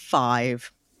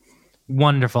 25.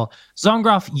 Wonderful.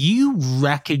 Zongroff, you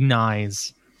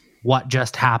recognize what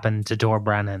just happened to Tor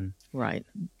Brennan. Right.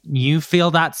 You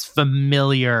feel that's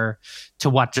familiar to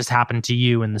what just happened to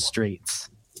you in the streets.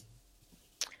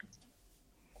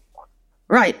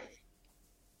 Right.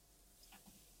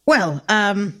 Well,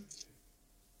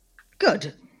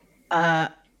 good.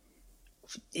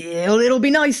 It'll be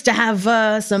nice to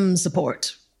have some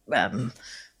support.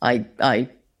 I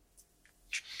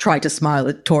try to smile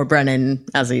at Tor Brennan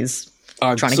as he's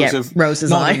I'm trying to sort get of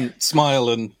Rose's nodding, eye. smile,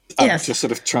 and I'm Yes. just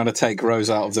sort of trying to take Rose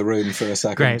out of the room for a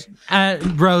second. Great.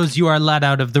 Rose, you are led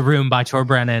out of the room by Tor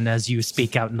Brennan as you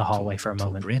speak out in the hallway for a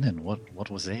moment. Brennan, what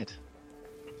was it?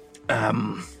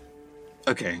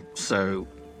 Okay, so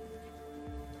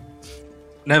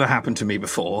never happened to me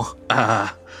before.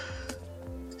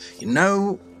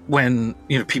 When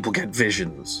people get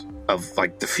visions of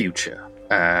like the future.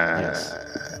 Yes.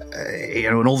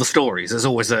 In all the stories, there's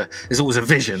always a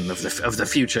vision of the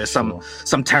future, some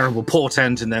terrible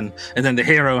portent, and then the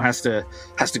hero has to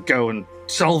go and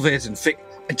solve it and fix.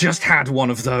 I just had one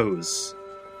of those.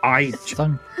 I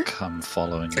think I'm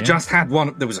following you. I just had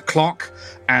one. There was a clock,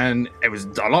 and it was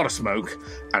a lot of smoke,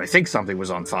 and I think something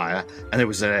was on fire. And there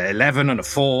was an 11 and a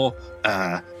 4,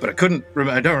 but I couldn't.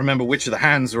 I don't remember which of the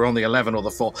hands were on the 11 or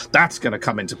the 4. That's going to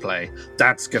come into play.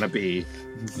 That's going to be,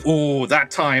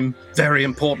 that time very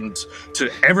important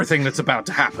to everything that's about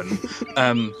to happen.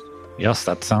 Yes,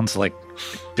 that sounds like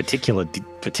particular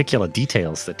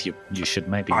details that you should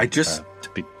maybe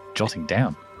be jotting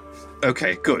down.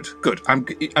 Okay, good.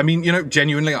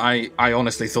 Genuinely, I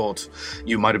honestly thought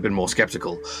you might have been more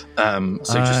skeptical. It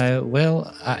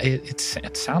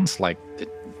sounds like that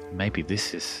maybe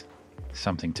this is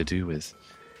something to do with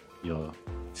your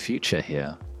future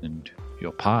here and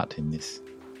your part in this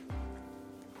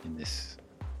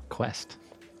quest.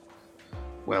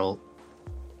 Well,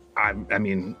 I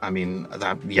mean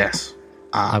that. Yes,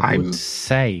 I would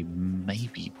say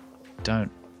maybe don't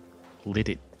let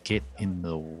it get in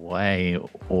the way,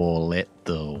 or let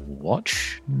the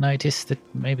watch notice that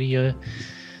maybe you're,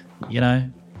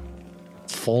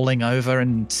 falling over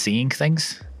and seeing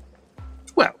things.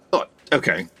 Well,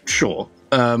 okay, sure.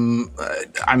 I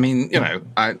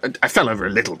fell over a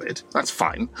little bit. That's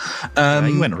fine.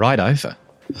 You went right over.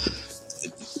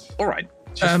 All right.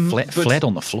 Just fled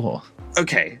on the floor.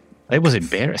 Okay. It was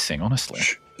embarrassing, honestly.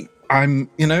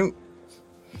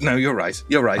 No, you're right.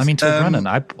 I mean, Tor Brennan,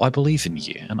 I believe in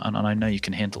you, and I know you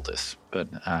can handle this, but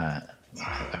I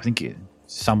think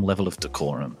some level of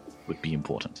decorum would be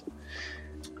important.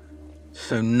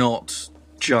 So not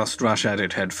just rush at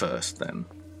it head first, then?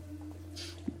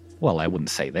 Well, I wouldn't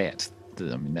say that.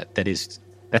 I mean,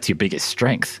 that's your biggest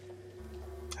strength.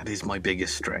 That is my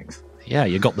biggest strength. Yeah,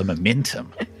 you got the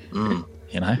momentum. You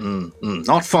know?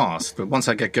 Not fast, but once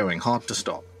I get going, hard to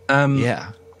stop.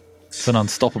 Yeah. It's an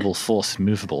unstoppable force,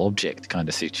 movable object kind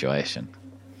of situation.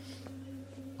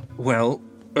 Well,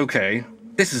 okay.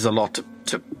 This is a lot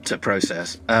to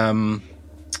process.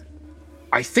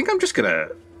 I think I'm just gonna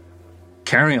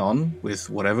carry on with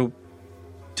whatever.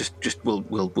 Just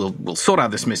we'll sort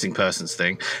out this missing persons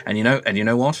thing. And you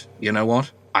know what?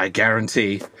 I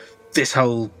guarantee this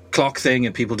whole clock thing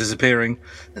and people disappearing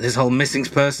and this whole missing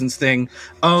persons thing.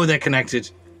 Oh, they're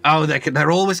connected. Oh,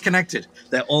 they're always connected.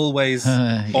 They're always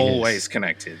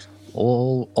connected.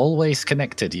 Always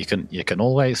connected. You can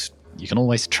always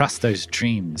trust those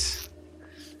dreams.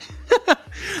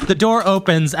 The door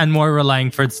opens and Moira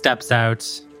Langford steps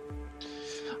out.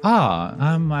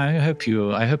 I hope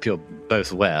you're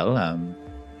both well.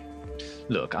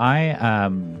 Look,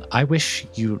 I wish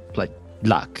you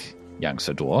luck, young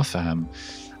Sir Dwarf.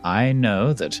 I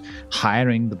know that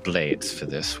hiring the Blades for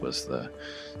this was the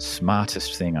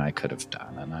smartest thing I could have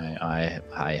done, and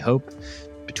I hope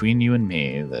between you and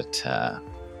me that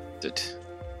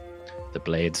the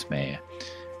Blades may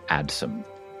add some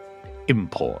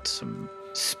import, some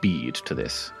speed to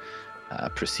this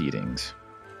proceedings.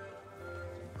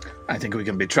 I think we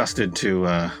can be trusted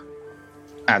to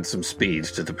add some speed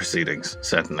to the proceedings,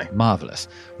 certainly. Marvelous.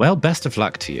 Well, best of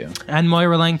luck to you. And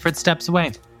Moira Langford steps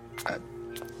away.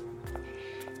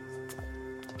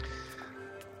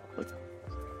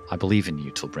 I believe in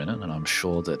you, Tilbrennan, and I'm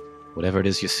sure that whatever it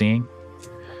is you're seeing,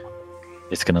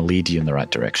 it's going to lead you in the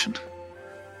right direction.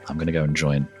 I'm going to go and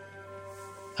join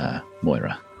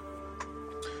Moira.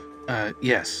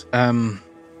 Yes.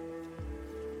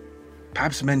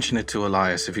 Perhaps mention it to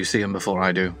Elias if you see him before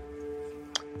I do.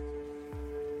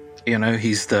 You know,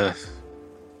 he's the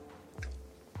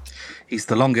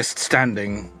longest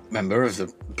standing member of the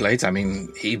Blades. I mean,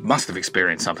 he must have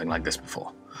experienced something like this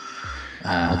before.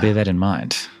 I'll bear that in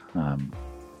mind.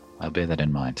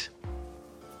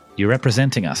 You're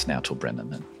representing us now,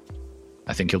 Tilbrennan, and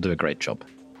I think you'll do a great job.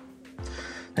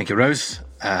 Thank you, Rose.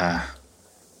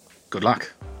 Good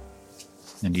luck.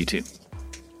 And you too.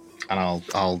 And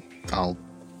I'll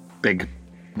big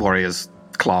warriors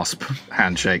clasp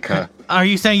handshake her. Are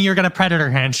you saying you're going to predator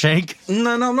handshake?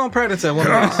 No, not predator. One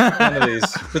of these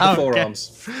with the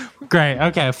forearms. Great.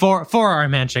 Okay,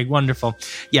 forearm handshake. Wonderful.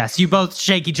 Yes, you both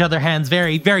shake each other hands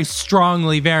very, very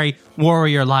strongly, very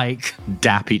warrior-like.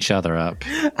 Dap each other up.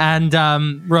 And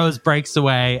Rose breaks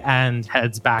away and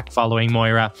heads back, following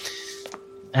Moira.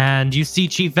 And you see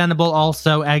Chief Venable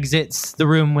also exits the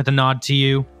room with a nod to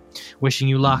you, wishing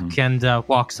you luck, and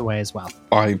walks away as well.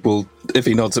 I will, if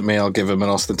he nods at me, I'll give him an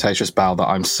ostentatious bow that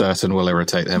I'm certain will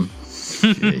irritate him.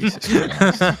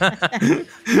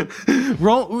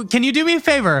 Roll. Can you do me a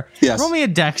favor? Yes. Roll me a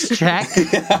dex check.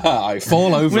 I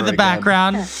fall over with the again.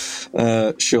 background.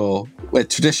 Sure. With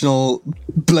traditional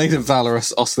Blade of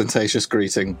Valorous ostentatious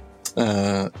greeting.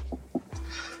 Oh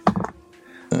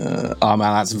man,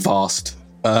 that's vast.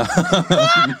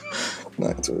 That's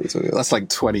like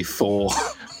 24.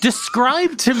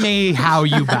 Describe to me how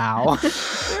you bow.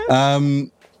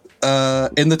 In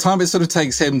the time it sort of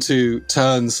takes him to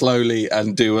turn slowly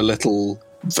and do a little,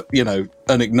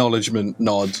 an acknowledgement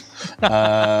nod,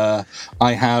 I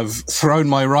have thrown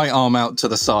my right arm out to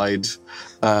the side,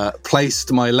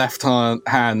 placed my left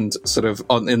hand sort of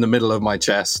in the middle of my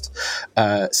chest,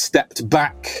 stepped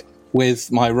back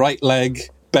with my right leg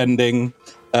bending,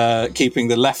 keeping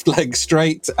the left leg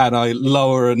straight, and I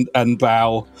lower and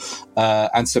bow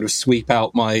and sort of sweep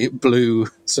out my blue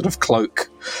sort of cloak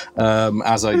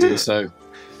as I do so.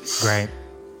 Great.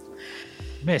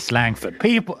 Miss Langford,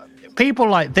 people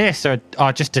like this are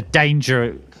just a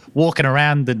danger walking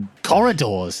around the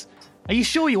corridors. Are you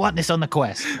sure you want this on the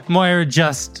quest? Moira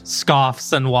just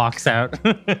scoffs and walks out.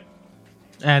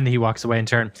 And he walks away in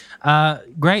turn.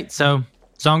 Great, so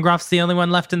Zongroff's the only one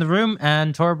left in the room,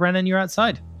 and Tora Brennan, you're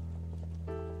outside.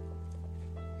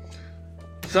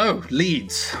 So,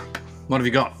 leads. What have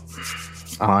you got?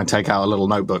 And I take out a little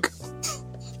notebook.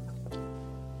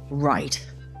 Right.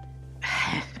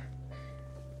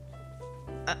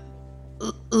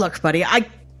 Look, buddy,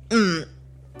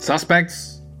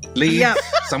 Suspects, leads, Yeah.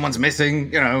 someone's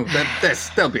missing,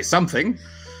 there'll be something.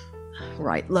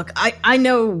 Right, look, I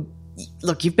know...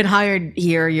 Look, you've been hired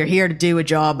here. You're here to do a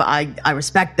job. I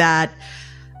respect that.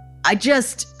 I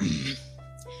just...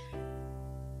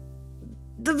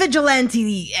 The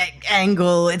vigilante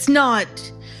angle, it's not...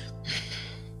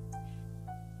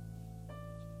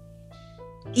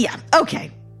 Yeah,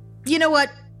 okay. You know what?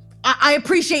 I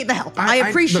appreciate the help. I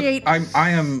appreciate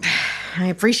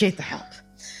the help.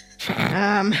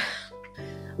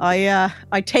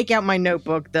 I take out my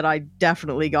notebook that I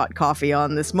definitely got coffee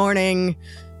on this morning,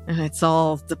 and it's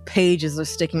all, the pages are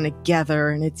sticking together,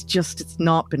 and it's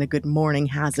not been a good morning,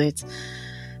 has it?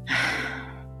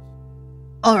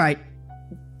 All right.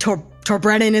 Tor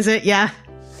Brennan, is it? Yeah?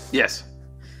 Yes.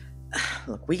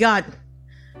 Look, we got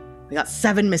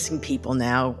 7 missing people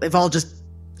now. They've all just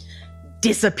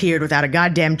disappeared without a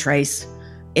goddamn trace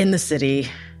in the city.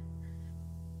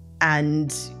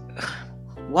 And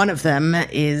one of them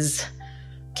is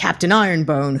Captain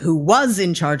Ironbone, who was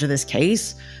in charge of this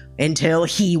case until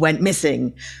he went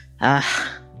missing. I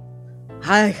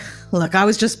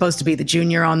was just supposed to be the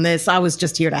junior on this. I was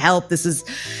just here to help. This is,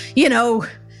 it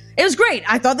was great.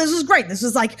 I thought this was great. This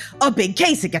was like a big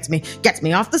case. It gets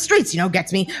me off the streets,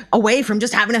 gets me away from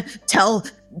just having to tell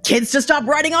kids to stop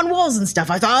writing on walls and stuff.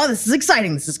 I thought, this is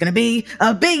exciting. This is going to be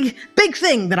a big, big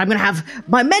thing that I'm going to have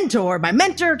my mentor,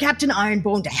 Captain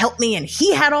Ironbone, to help me. And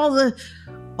he had all the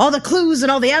clues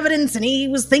and all the evidence, and he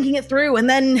was thinking it through. And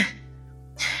then,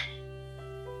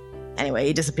 anyway,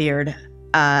 he disappeared.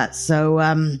 So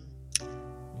I'm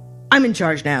in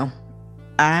charge now.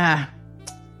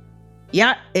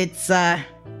 Yeah, it's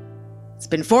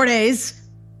been 4 days.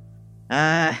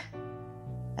 And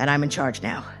I'm in charge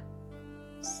now.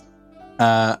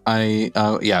 I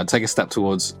take a step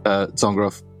towards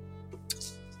Zongroff.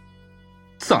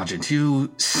 Sergeant,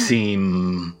 you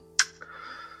seem...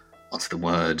 what's the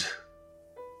word?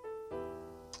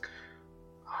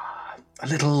 A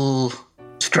little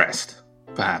stressed,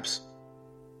 perhaps.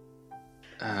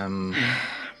 I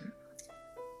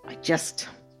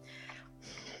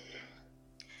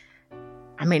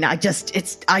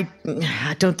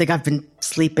don't think I've been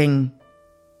sleeping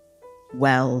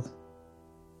well.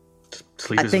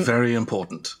 Sleep is very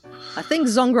important. I think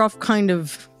Zongroff kind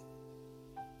of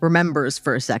remembers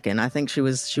for a second. I think she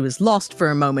was lost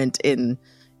for a moment in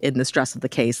the stress of the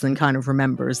case, and kind of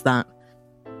remembers that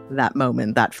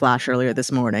moment, that flash earlier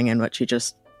this morning, and what she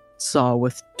just saw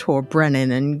with Tor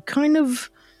Brennan, and kind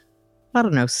of, I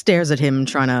don't know, stares at him,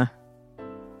 trying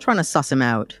to suss him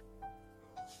out.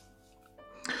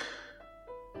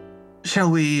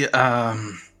 Shall we,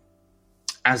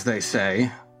 as they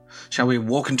say, shall we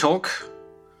walk and talk?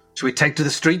 Shall we take to the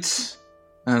streets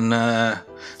and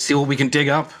see what we can dig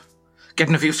up? Get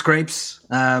in a few scrapes?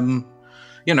 It's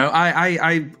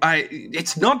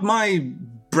not my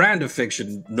brand of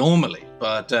fiction normally,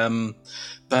 but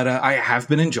I have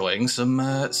been enjoying some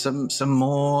more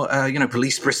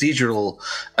police procedural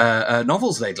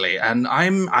novels lately, and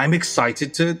I'm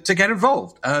excited to get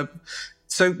involved.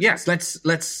 So yes, let's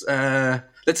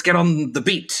get on the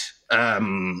beat.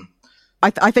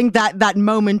 I think that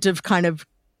moment of kind of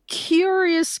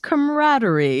curious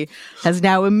camaraderie has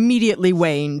now immediately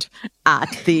waned at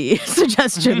the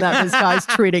suggestion that this guy's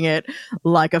treating it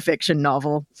like a fiction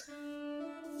novel.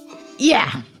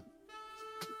 Yeah.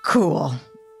 Cool.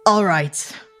 All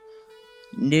right.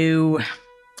 New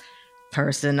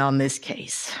person on this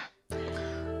case.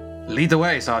 Lead the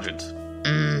way, Sergeant.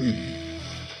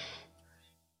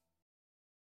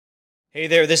 Hey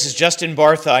there, this is Justin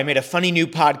Bartha. I made a funny new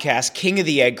podcast, King of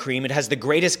the Egg Cream. It has the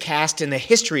greatest cast in the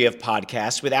history of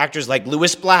podcasts with actors like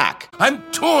Louis Black. I'm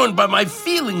torn by my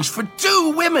feelings for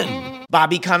 2 women.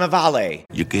 Bobby Cannavale.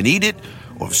 You can eat it,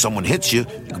 or if someone hits you,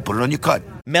 you can put it on your cut.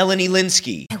 Melanie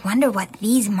Linsky. I wonder what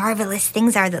these marvelous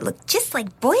things are that look just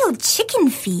like boiled chicken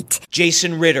feet.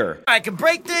 Jason Ritter. I can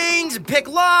break things and pick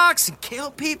locks and kill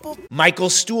people. Michael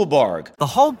Stuhlbarg. The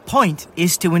whole point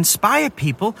is to inspire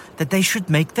people that they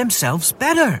should make themselves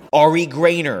better. Ari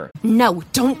Grainer. No,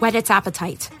 don't whet its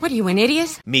appetite. What are you, an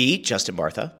idiot? Me, Justin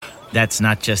Bartha. That's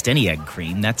not just any egg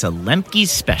cream, that's a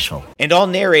Lemke's special. And all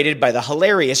narrated by the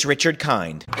hilarious Richard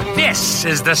Kind. This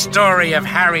is the story of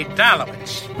Harry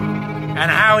Dalowitz and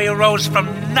how he rose from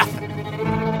nothing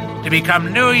to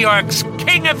become New York's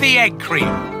King of the Egg Cream.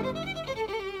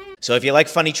 So if you like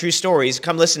funny true stories,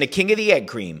 come listen to King of the Egg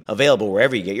Cream, available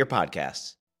wherever you get your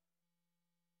podcasts.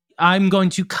 I'm going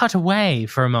to cut away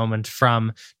for a moment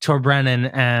from Tor Brennan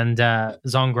and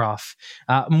Zongroff.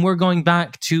 We're going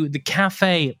back to the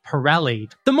Cafe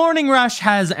Pirelli. The morning rush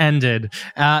has ended.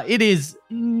 It is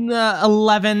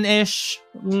 11-ish,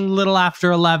 little after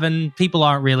 11. People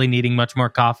aren't really needing much more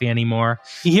coffee anymore.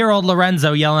 You hear old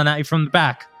Lorenzo yelling at you from the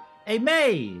back. Hey,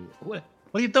 May, what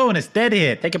are you doing? It's dead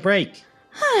here. Take a break.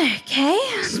 Okay.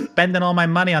 Spending all my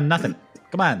money on nothing.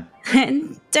 Come on.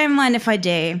 Don't mind if I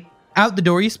do. Out the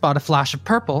door, you spot a flash of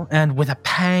purple, and with a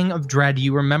pang of dread,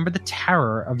 you remember the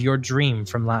terror of your dream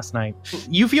from last night.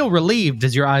 You feel relieved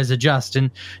as your eyes adjust,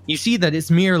 and you see that it's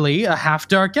merely a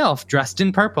half-dark elf dressed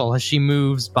in purple. As she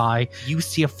moves by, you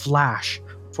see a flash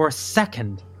for a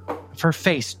second of her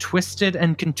face twisted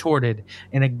and contorted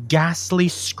in a ghastly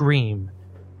scream,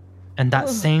 and that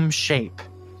same shape,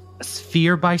 a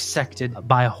sphere bisected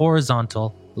by a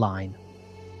horizontal line.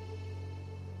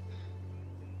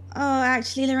 Oh,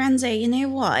 actually, Lorenzo, you know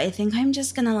what? I think I'm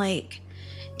just gonna,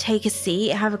 take a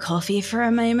seat, have a coffee for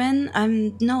a moment.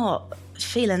 I'm not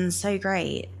feeling so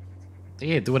great.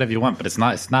 Yeah, do whatever you want, but it's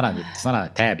not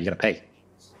a tab. You gotta pay.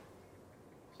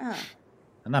 Oh.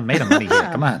 I'm not made of money here.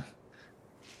 Come on.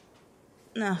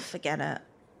 No, forget it.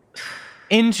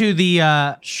 Into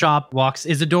the shop walks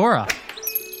Isadora.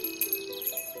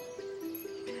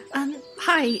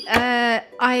 Hi.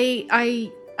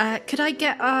 Could I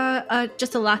get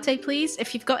just a latte, please?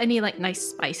 If you've got any nice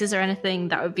spices or anything,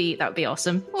 that would be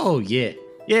awesome. Oh yeah,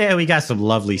 yeah. We got some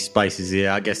lovely spices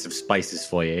here. I got some spices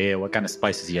for you. Yeah, what kind of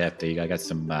spices you after? I got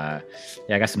some. I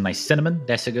got some nice cinnamon.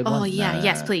 That's a good one. Oh yeah,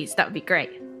 yes, please. That would be great.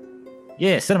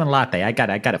 Yeah, cinnamon latte. I got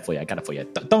it for you.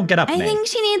 Don't get up, I May. think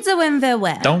she needs a Winville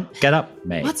whip. Don't get up,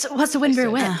 May. What's a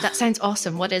Winver whip? That sounds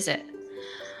awesome. What is it?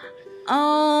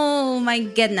 Oh my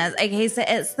goodness. Okay, so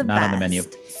it's the Not best. on the menu.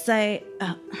 So,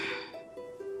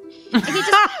 okay,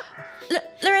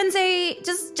 Lorenzo,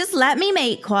 just let me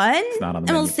make one, It's not on the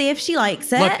and we'll menu. see if she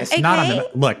likes it. Look, it's not on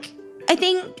the look. I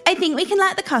think we can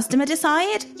let the customer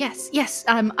decide. Yes.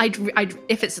 I'd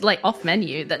if it's off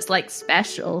menu, that's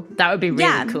special. That would be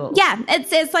really cool. Yeah,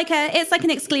 it's like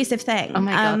an exclusive thing. Oh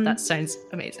my god, that sounds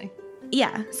amazing.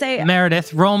 Yeah. So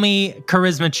Meredith, roll me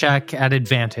charisma check at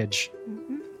advantage.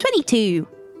 22.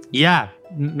 Yeah,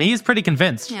 he's pretty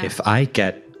convinced. Yeah. If I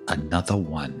get another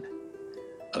one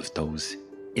of those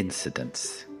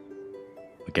incidents,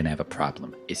 we're gonna have a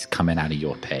problem. It's coming out of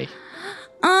your pay.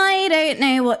 I don't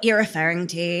know what you're referring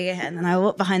to. And then I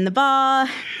walk behind the bar,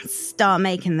 start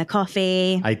making the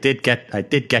coffee. I did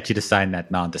get you to sign that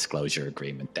non-disclosure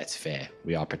agreement. That's fair.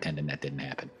 We are pretending that didn't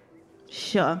happen.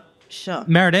 Sure.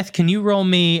 Meredith, can you roll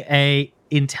me a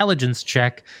intelligence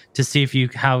check to see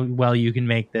if how well you can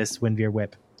make this Winveer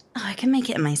whip? Oh, I can make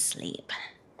it in my sleep.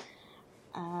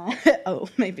 Oh,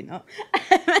 maybe not.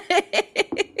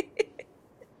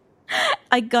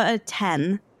 I got a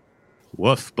 10.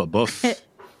 Woof, ba-boof.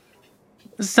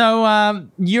 So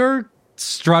you're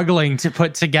struggling to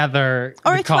put together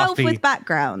Or the a 12 coffee. with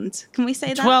background. Can we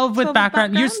say that? 12 with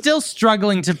background. You're still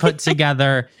struggling to put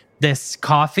together this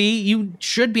coffee. You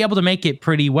should be able to make it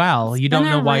pretty well. You don't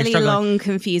know why you're really struggling. long,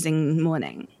 confusing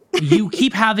morning. You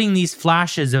keep having these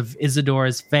flashes of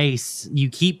Isadora's face. You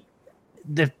keep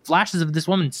the flashes of this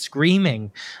woman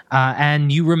screaming.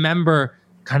 And you remember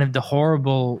kind of the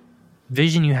horrible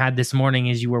vision you had this morning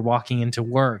as you were walking into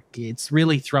work. It's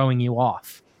really throwing you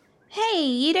off. Hey,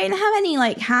 you don't have any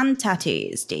hand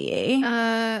tattoos, do you?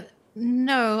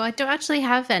 No, I don't actually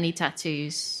have any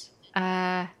tattoos. No.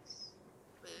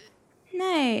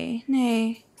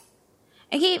 I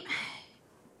keep...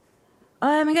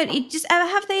 Oh my god, you just ever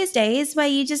have those days where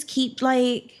you just keep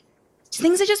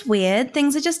things are just weird,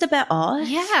 things are just a bit odd?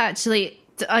 Yeah, actually,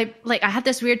 I had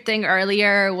this weird thing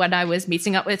earlier when I was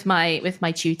meeting up with my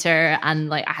tutor,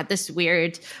 and I had this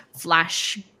weird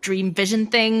flash dream vision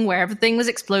thing where everything was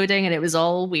exploding and it was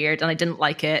all weird and I didn't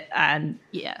like it, and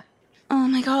yeah. Oh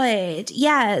my god.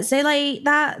 Yeah, so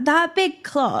that big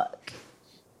clock,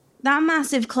 that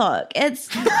massive clock, it's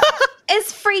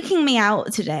freaking me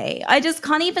out today. I just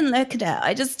can't even look at it.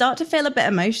 I just start to feel a bit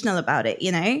emotional about it,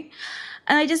 you know?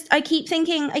 And I keep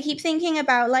thinking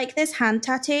about this hand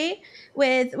tattoo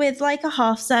with a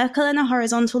half circle and a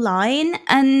horizontal line,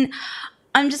 and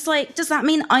I'm just does that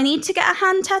mean I need to get a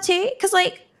hand tattoo? Because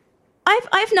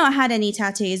I've not had any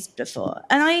tattoos before,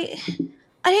 and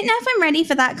I don't know if I'm ready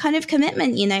for that kind of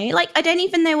commitment, you know? I don't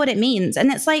even know what it means.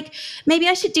 And it's maybe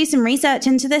I should do some research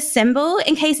into this symbol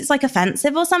in case it's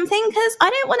offensive or something, because I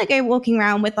don't want to go walking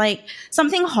around with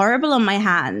something horrible on my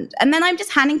hand. And then I'm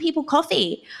just handing people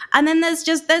coffee. And then there's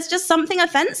just something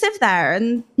offensive there.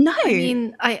 And no. I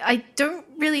mean, I don't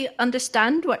really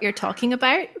understand what you're talking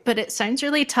about, but it sounds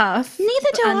really tough. Neither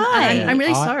do I. I'm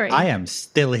really sorry. I am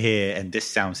still here, and this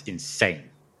sounds insane.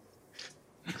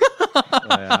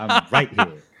 I'm right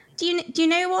here. Do you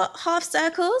know what half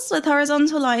circles with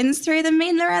horizontal lines through them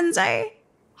mean, Lorenzo?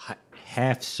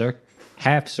 Half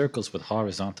circles with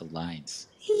horizontal lines.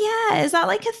 Yeah, is that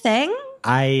a thing?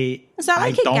 Is that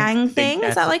a gang thing?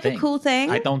 Is that a cool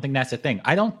thing? I don't think that's a thing.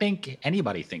 I don't think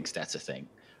anybody thinks that's a thing.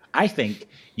 I think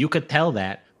you could tell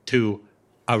that to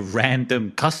a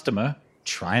random customer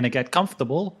trying to get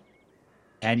comfortable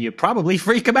and you probably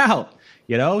freak them out,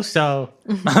 you know? So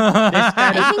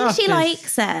I think she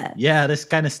likes it. Yeah, this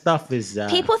kind of stuff is...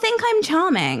 People think I'm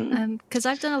charming. Because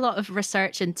I've done a lot of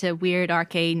research into weird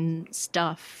arcane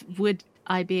stuff. Would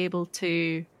I be able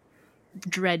to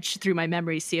dredge through my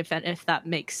memories, see if that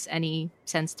makes any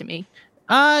sense to me?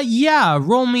 Yeah.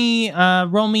 Roll me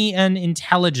an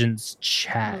intelligence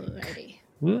check. Alrighty.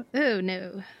 Oh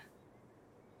no,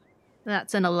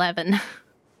 that's an 11.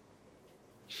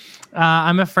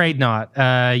 I'm afraid not.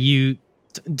 You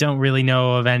don't really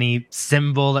know of any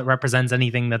symbol that represents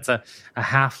anything that's a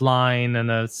half line and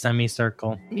a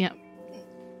semicircle. Yeah.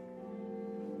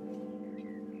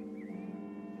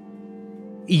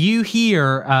 You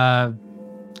hear,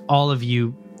 all of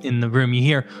you in the room, you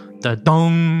hear the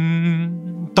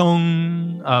dong,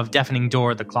 dong of deafening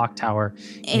door, the clock tower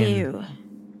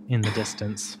in the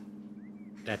distance.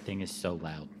 That thing is so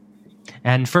loud.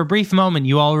 And for a brief moment,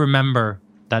 you all remember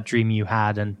that dream you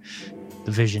had and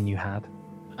the vision you had.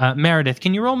 Meredith,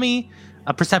 can you roll me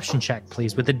a perception check,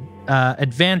 please, with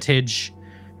advantage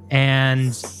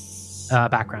and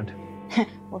background?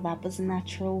 Well, that was a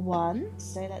natural 1,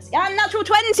 so that's... natural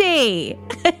 20!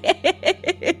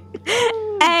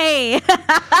 Hey!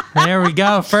 There we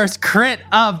go. First crit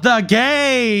of the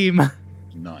game!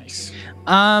 Nice.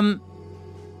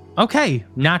 Okay,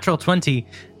 natural 20.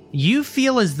 You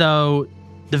feel as though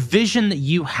the vision that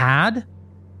you had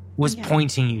was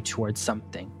pointing you towards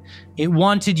something. It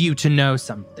wanted you to know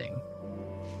something.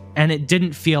 And it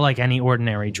didn't feel like any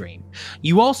ordinary dream.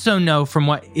 You also know from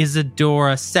what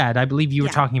Isadora said, I believe you were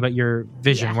talking about your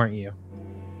vision, weren't you?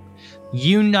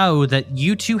 You know that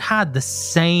you two had the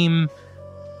same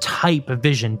type of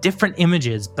vision, different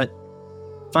images, but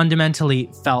fundamentally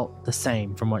felt the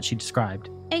same from what she described.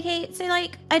 Okay, so,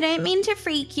 like, I don't mean to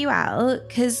freak you out,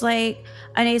 because, like,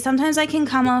 I know sometimes I can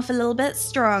come off a little bit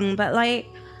strong, but, like,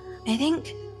 I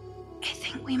think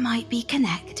we might be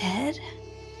connected.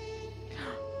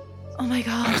 Oh my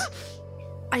god.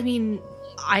 I mean,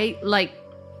 I like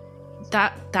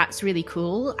that's really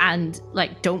cool, and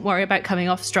like don't worry about coming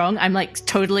off strong. I'm like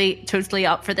totally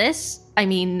up for this. I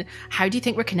mean, how do you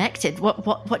think we're connected? What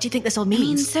do you think this all means? I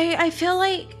mean, so I feel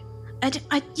like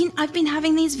I've been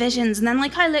having these visions, and then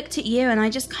like I looked at you and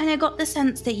I just kind of got the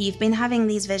sense that you've been having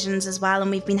these visions as well, and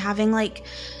we've been having like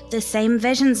the same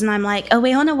visions, and I'm like, are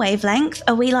we on a wavelength?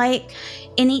 Are we like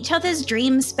in each other's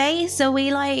dream space? Are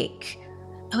we like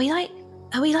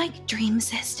dream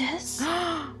sisters?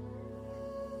 Oh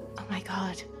my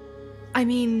god. I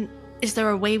mean, is there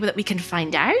a way that we can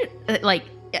find out? Like,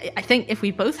 I think if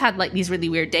we both had like these really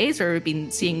weird days or we've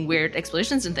been seeing weird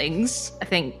explosions and things, I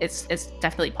think it's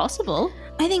definitely possible.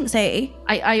 I think so.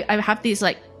 I have these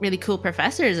like really cool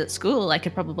professors at school. I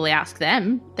could probably ask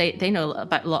them. They know a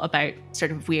lot about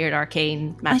sort of weird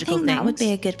arcane magical things. I think that would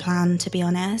be a good plan, to be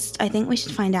honest. I think we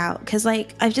should find out, because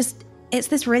like it's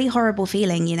this really horrible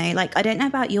feeling, you know, like I don't know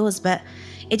about yours, but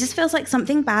it just feels like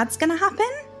something bad's gonna happen.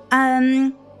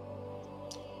 And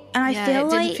I feel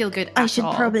like feel good I should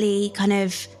probably kind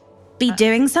of be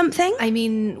doing something. I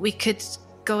mean, we could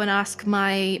go and ask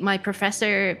my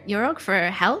professor Yorog for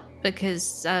help,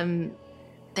 because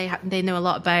they know a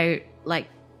lot about like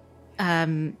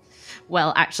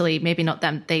well, actually maybe not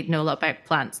them. They know a lot about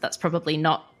plants. That's probably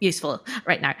not useful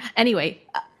right now. Anyway,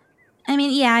 I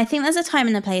mean, yeah, I think there's a time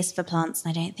and a place for plants,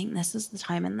 and I don't think this is the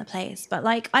time and the place. But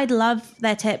like, I'd love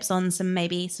their tips on some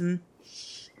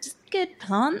just good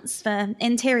plants for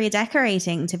interior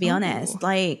decorating, to be honest.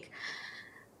 Like,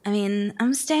 I mean,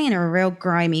 I'm staying in a real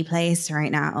grimy place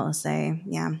right now, so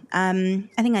yeah. I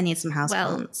think I need some house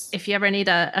plants. If you ever need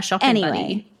a shopping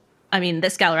buddy, I mean,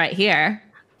 this gal right here,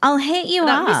 I'll hit you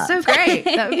up. That would be so great.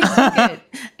 That would be so good.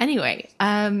 Anyway,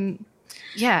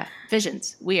 yeah,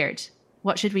 visions, weird.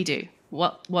 What should we do?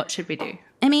 What should we do?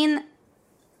 I mean,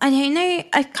 I don't know.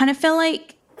 I kind of feel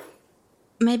like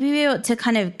maybe we ought to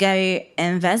kind of go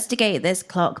investigate this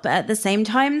clock, but at the same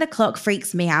time, the clock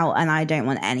freaks me out, and I don't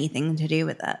want anything to do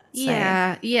with it.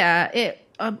 So. Yeah.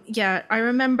 I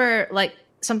remember like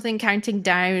something counting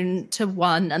down to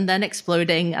 1 and then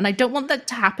exploding, and I don't want that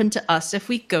to happen to us if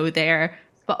we go there.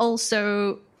 But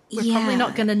also, we're probably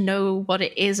not going to know what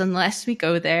it is unless we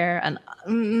go there, and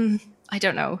I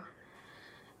don't know.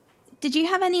 Did you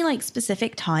have any like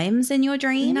specific times in your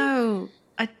dream? No,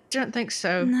 I don't think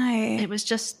so. No. It was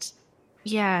just,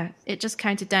 it just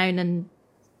counted down, and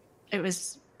it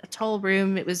was a tall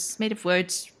room. It was made of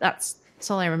wood. That's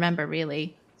all I remember,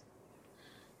 really.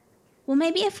 Well,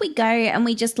 maybe if we go and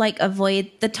we just like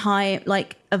avoid the time,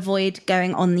 like avoid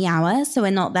going on the hour, so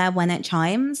we're not there when it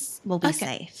chimes, we'll be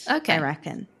safe. Okay. I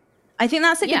reckon. I think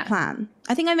that's a good plan.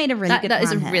 I think I made a really good plan. That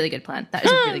is a really good plan. That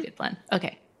is a really good plan.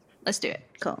 Okay. Let's do it.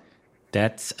 Cool.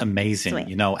 That's amazing, Sweet.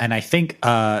 you know. And I think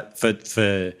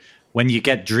for when you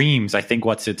get dreams, I think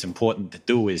what's it's important to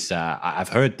do is I've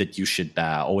heard that you should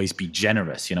always be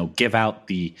generous, you know, give out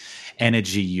the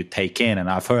energy you take in. And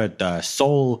I've heard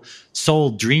soul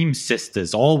dream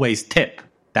sisters always tip.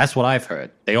 That's what I've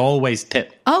heard. They always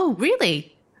tip. Oh,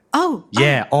 really? Oh,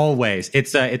 yeah, always.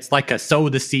 It's like a sow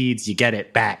the seeds, you get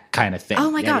it back kind of thing. Oh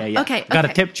my God. Yeah. Okay. I got a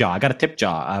tip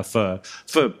jar for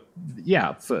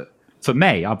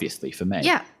May, obviously, for May.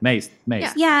 Yeah. May's.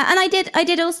 Yeah, and I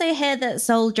did also hear that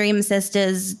Soul Dream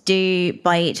Sisters do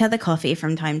buy each other coffee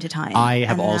from time to time. I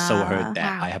have also heard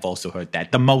that. Wow. I have also heard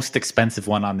that. The most expensive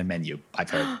one on the menu, I've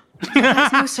heard. You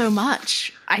guys know so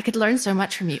much. I could learn so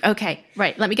much from you. Okay,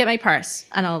 right. Let me get my purse,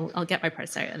 and I'll get my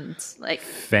purse out and like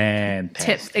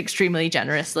fantastic. Tip extremely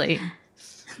generously.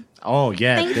 Oh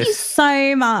yeah! Thank you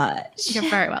so much. You're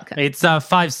very welcome. It's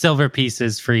 5 silver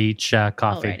pieces for each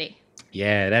coffee. Alrighty.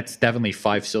 Yeah, that's definitely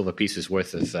 5 silver pieces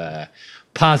worth of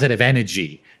positive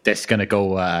energy that's gonna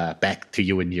go back to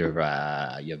you in your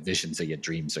visions or your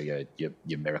dreams or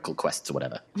your miracle quests or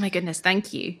whatever. Oh my goodness,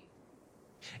 thank you.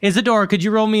 Isadora, could you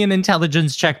roll me an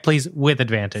intelligence check, please, with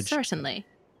advantage? Certainly.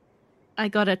 I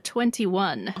got a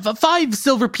 21. 5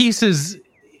 silver pieces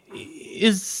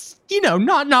is,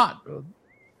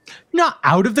 not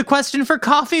out of the question for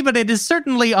coffee, but it is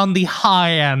certainly on the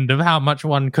high end of how much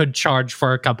one could charge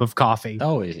for a cup of coffee.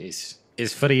 Oh, it is.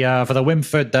 Is for the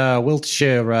Wimford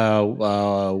Wiltshire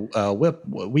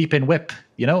Weeping Whip.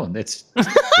 You know, it's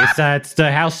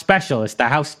the house special. It's the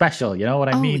house special. You know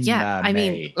what I mean? Yeah, I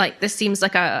mean, like this seems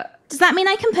like a. Does that mean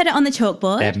I can put it on the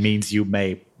chalkboard? That means you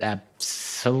may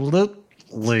absolutely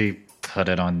put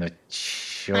it on the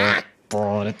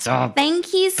chalkboard. It's all.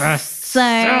 Thank you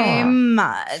so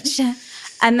much.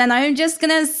 And then I'm just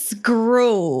gonna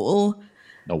scroll.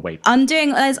 No, wait. I'm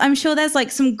sure there's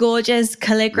like some gorgeous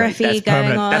calligraphy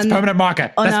going on. That's permanent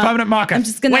marker. Permanent marker. I'm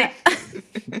just gonna.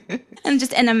 I'm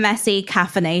just in a messy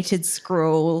caffeinated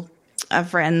scroll.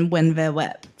 I've written Winver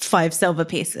Whip, 5 silver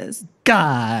pieces.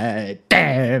 God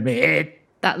damn it!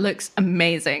 That looks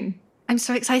amazing. I'm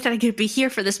so excited I could be here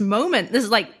for this moment. This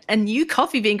is like a new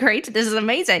coffee being created. This is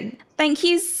amazing. Thank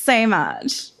you so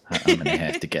much. I'm gonna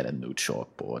have to get a new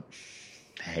chalkboard.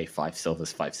 Hey, 5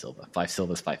 silvers, 5 silver. 5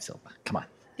 silvers, 5 silver. Come on.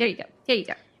 There you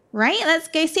go. Right, let's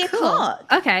go see a clock.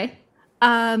 Okay.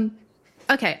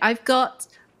 Okay, I've got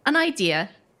an idea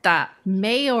that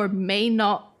may or may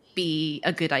not be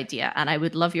a good idea, and I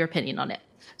would love your opinion on it.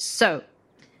 So,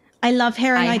 I love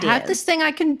hearing ideas. I have this thing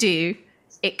I can do.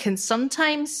 It can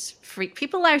sometimes freak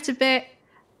people out a bit,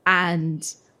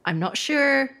 and I'm not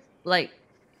sure, like,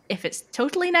 if it's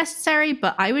totally necessary,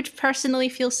 but I would personally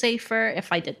feel safer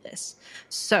if I did this.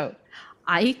 So,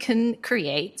 I can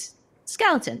create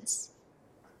skeletons.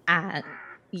 And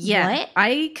what?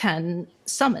 I can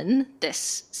summon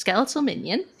this skeletal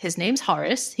minion. His name's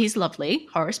Horace. He's lovely.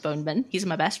 Horace Boneman. He's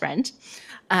my best friend.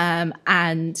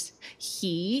 And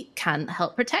he can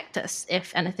help protect us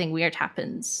if anything weird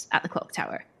happens at the clock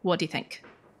tower. What do you think?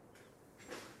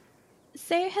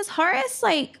 So has Horace,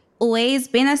 like, always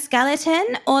been a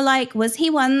skeleton? Or, like, was he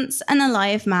once an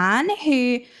alive man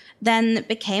who then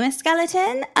became a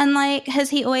skeleton? And, like, has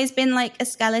he always been, like, a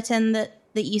skeleton that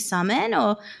you summon?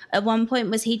 Or at one point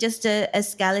was he just a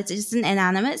skeleton, just an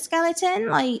inanimate skeleton?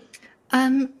 Like,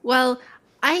 well,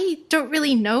 I don't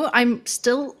really know. I'm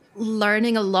still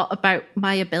learning a lot about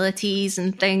my abilities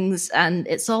and things, and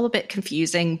it's all a bit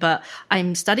confusing, but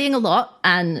I'm studying a lot.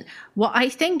 And what I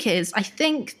think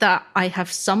that I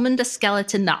have summoned a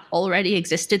skeleton that already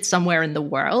existed somewhere in the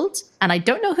world, and I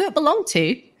don't know who it belonged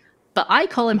to, but I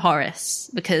call him Horace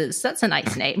because that's a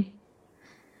nice name.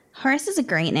 Horace is a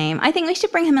great name. I think we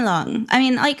should bring him along. I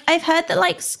mean, like, I've heard that,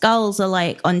 like, skulls are,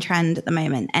 like, on trend at the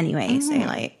moment anyway. So,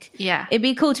 like, yeah, it'd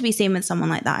be cool to be seen with someone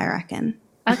like that, I reckon.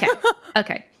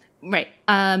 Okay. Right.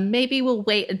 Maybe we'll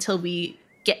wait until we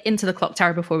get into the clock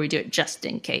tower before we do it, just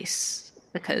in case.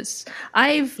 Because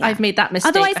I've made that mistake.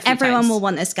 Otherwise, a few everyone times. will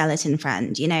want a skeleton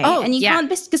friend, you know? Oh, and you yeah. can't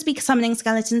just be summoning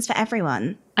skeletons for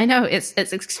everyone. I know, it's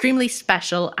extremely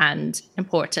special and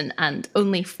important, and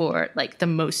only for, like, the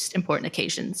most important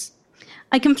occasions.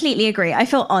 I completely agree. I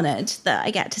feel honored that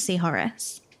I get to see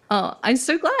Horace. Oh, I'm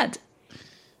so glad.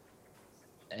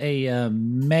 Hey,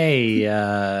 May,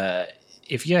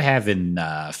 if you're having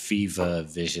fever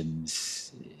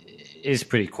visions, it's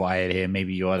pretty quiet here.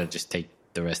 Maybe you ought to just take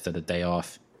the rest of the day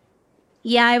off.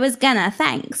 Yeah, I was gonna.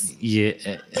 Thanks. Yeah.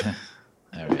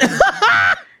 All right.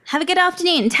 Have a good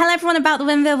afternoon. Tell everyone about the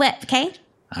Winville Whip, okay?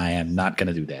 I am not going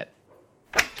to do that.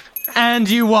 And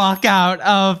you walk out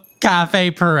of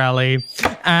Cafe Pirelli.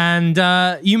 And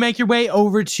you make your way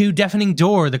over to Deafening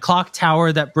Door, the clock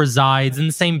tower that resides in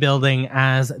the same building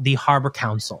as the Harbour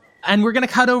Council. And we're going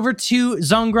to cut over to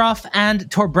Zongroff and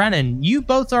Torbrennan. You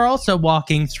both are also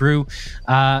walking through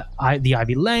the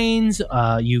Ivy Lanes.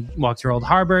 You walk through Old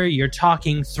Harbour. You're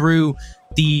talking through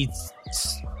the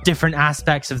different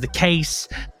aspects of the case,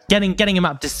 getting him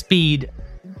up to speed.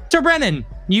 Torbrennan,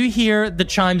 you hear the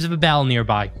chimes of a bell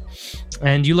nearby.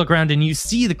 And you look around and you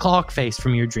see the clock face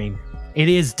from your dream. It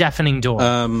is Deafening Door.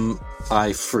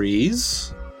 I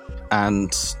freeze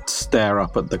and stare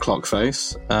up at the clock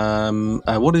face.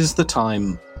 What is the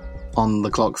time on the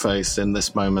clock face in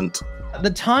this moment? The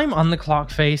time on the clock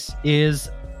face is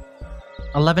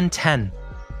 11:10.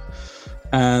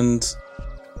 And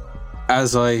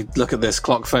as I look at this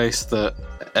clock face that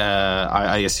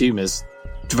I assume is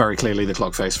very clearly the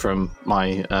clock face from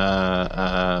my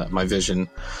my vision.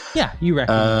 Yeah, you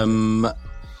reckon.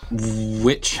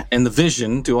 Which, in the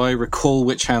vision, do I recall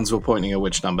which hands were pointing at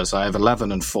which numbers? I have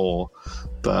 11 and 4,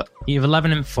 but... You have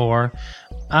 11 and 4.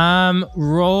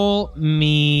 Roll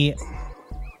me...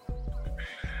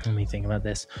 Let me think about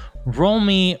this. Roll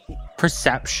me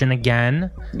perception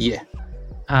again. Yeah.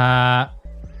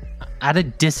 At a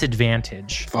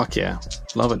disadvantage. Fuck yeah.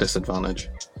 Love a disadvantage.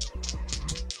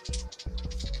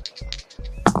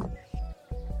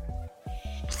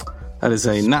 That is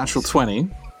a natural 20.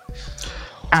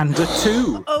 And a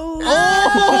 2.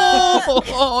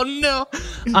 Oh no!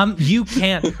 You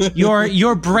can't.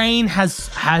 Your brain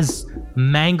has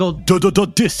mangled.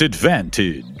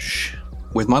 Disadvantage.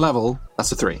 With my level,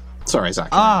 that's a 3. Sorry, Zach.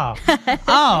 Oh.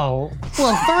 Well,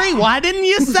 3. Why didn't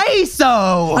you say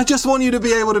so? I just want you to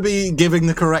be able to be giving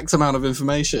the correct amount of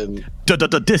information.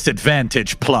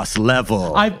 Disadvantage plus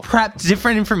level. I prepped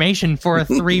different information for a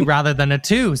 3 rather than a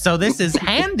 2, so this is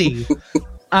handy.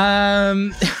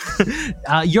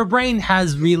 Your brain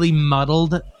has really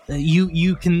muddled.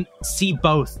 You can see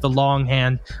both the long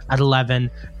hand at 11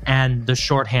 and the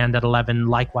short hand at 11.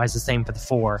 Likewise, the same for the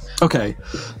 4. Okay.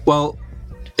 Well,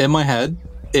 in my head,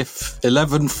 if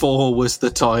 11:4 was the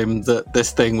time that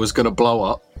this thing was going to blow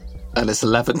up, and it's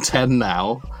 11:10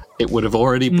 now, it would have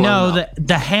already blown up.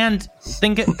 The hand.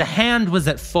 The hand was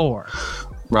at 4.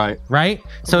 Right.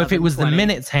 So if it was 20. The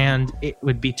minute's hand, it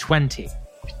would be 20.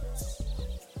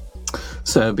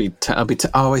 So it'd be.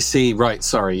 Oh, I see. Right.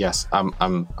 Sorry. Yes. I'm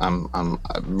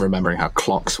remembering how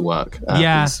clocks work.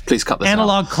 Yeah. Please cut this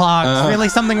Analog out. clocks. Really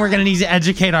something we're going to need to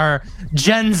educate our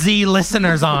Gen Z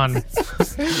listeners on.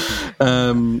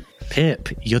 Pip,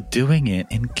 you're doing it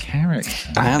in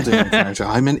character. I am doing it in character.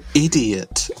 I'm an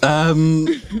idiot. I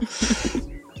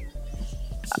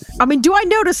mean, do I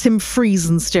notice him freeze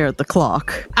and stare at the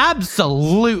clock?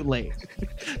 Absolutely.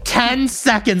 10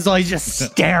 seconds while he's just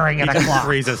staring at a clock.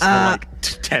 Freezes for like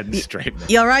 10 straight minutes.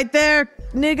 You all right there,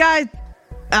 new guy?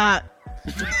 I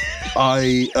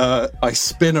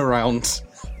spin around.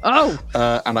 Oh.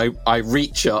 And I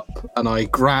reach up and I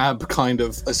grab kind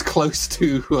of as close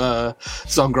to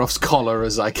Zongroff's collar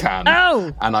as I can.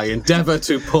 Oh. And I endeavor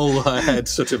to pull her head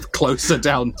sort of closer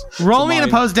down. Roll me an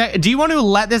opposed deck. Do you want to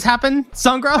let this happen,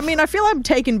 Zongroff? I mean, I feel I'm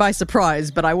taken by surprise,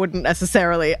 but I wouldn't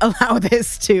necessarily allow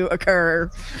this to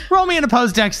occur. Roll me an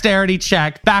opposed dexterity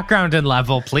check. Background and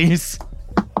level, please.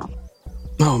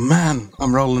 Oh, man.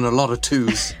 I'm rolling a lot of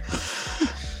 2s.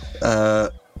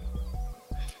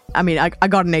 I mean, I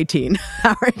got an 18,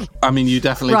 Harry. I mean, you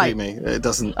definitely beat me. It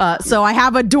doesn't... So I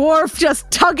have a dwarf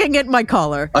just tugging at my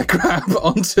collar. I grab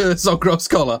onto Zongroff's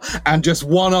collar and just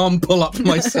one arm pull up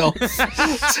myself.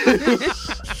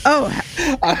 I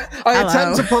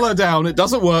attempt to pull her down. It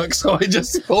doesn't work, so I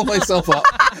just pull myself up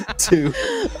to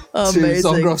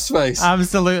Zongroff's face.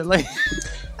 Absolutely.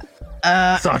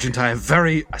 Sergeant, I have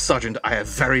very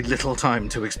little time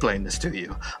to explain this to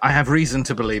you. I have reason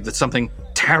to believe that something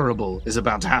terrible is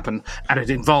about to happen, and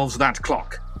it involves that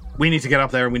clock. We need to get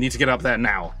up there, and we need to get up there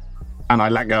now. And I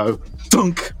let go,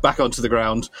 dunk, back onto the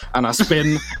ground, and I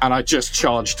spin, and I just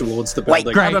charge towards the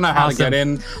building. Great, I don't know how to get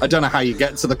in. I don't know how you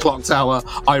get to the clock tower.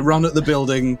 I run at the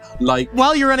building like...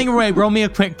 While you're running away, roll me a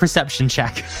quick perception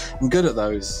check. I'm good at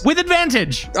those. With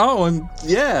advantage. Oh,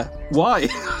 yeah. Why?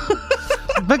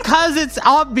 Because it's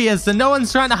obvious and no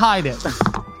one's trying to hide it.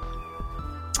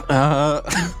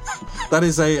 That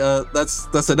is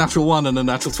that's a natural 1 and a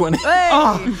natural 20.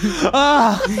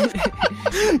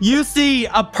 You see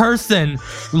a person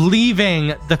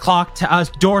leaving the clock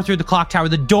door through the clock tower.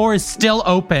 The door is still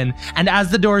open, and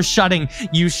as the door is shutting,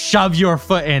 you shove your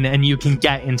foot in and you can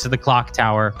get into the clock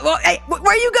tower. Well, hey, where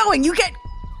are you going?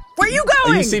 Where are you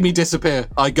going? You see me disappear.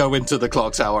 I go into the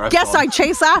clock tower. I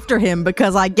chase after him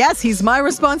because I guess he's my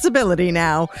responsibility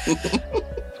now.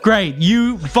 Great.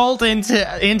 You bolt into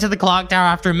the clock tower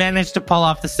after managed to pull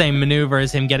off the same maneuver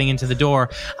as him getting into the door.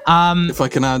 If I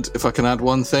can add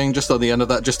one thing just on the end of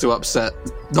that, just to upset,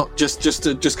 not just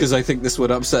because I think this would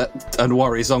upset and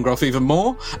worry Zongroff even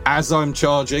more. As I'm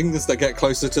charging, as they get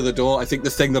closer to the door, I think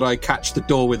the thing that I catch the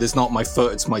door with is not my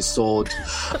foot; it's my sword.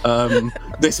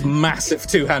 This massive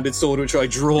two-handed sword which I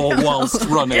draw whilst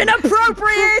running.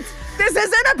 Inappropriate! This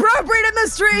is inappropriate in the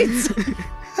streets!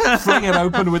 Fling it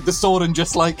open with the sword and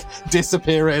just like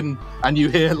disappear in, and you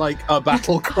hear like a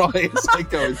battle cry as I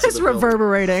go into it's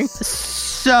reverberating.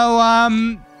 So,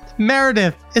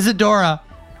 Meredith, Isadora,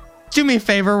 do me a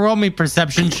favor, roll me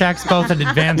perception checks, both at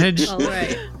advantage. All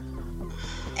right.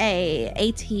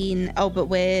 18. Oh, but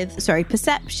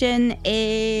perception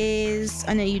is,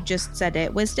 I know you just said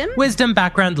it, wisdom? Wisdom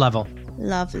background level.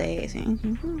 Lovely.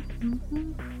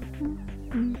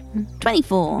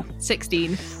 24.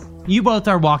 16. You both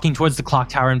are walking towards the clock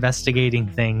tower investigating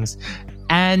things,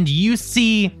 and you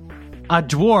see a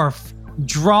dwarf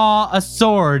draw a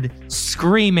sword,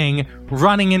 screaming,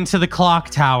 running into the clock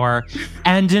tower,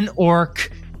 and an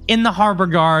orc in the Harbour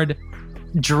Guard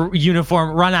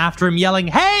uniform run after him, yelling,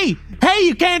 Hey,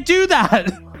 you can't do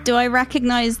that! Do I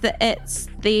recognize that it's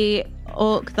the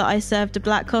orc that I served a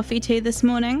black coffee to this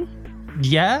morning?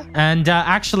 Yeah, and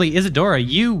actually, Isadora,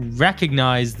 you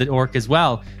recognize the orc as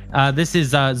well. This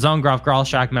is Zongroff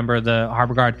Gralshak, member of the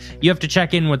Harbour Guard. You have to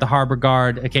check in with the Harbour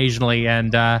Guard occasionally,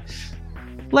 and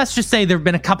let's just say there have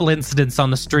been a couple incidents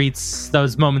on the streets,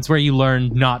 those moments where you learn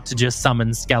not to just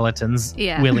summon skeletons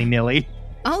willy-nilly.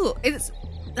 Oh, it's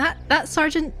that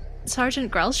Sergeant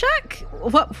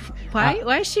Gralshak? What?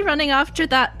 Why is she running after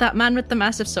that man with the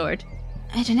massive sword?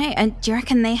 I don't know. And do you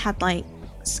reckon they had like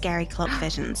scary clock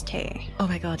visions too? Oh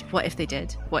my god, what if they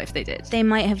did? They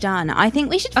might have done. I think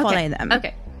we should follow them.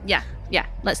 Okay. Yeah.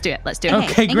 Let's do it.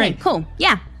 Okay, great. Cool.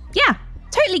 Yeah.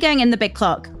 Totally going in the big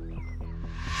clock.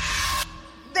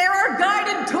 There are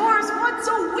guided tours once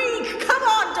a week. Come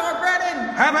on,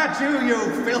 Torbrennan. How about you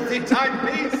filthy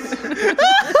timepiece?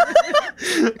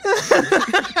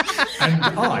 And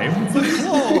I'm the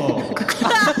claw.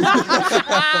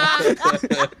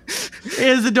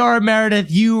 Isadora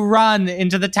Meredith, you run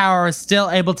into the tower, still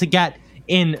able to get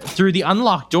in through the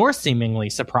unlocked door, seemingly,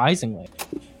 surprisingly.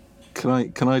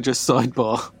 Can I just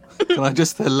sidebar? Can I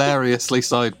just hilariously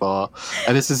sidebar?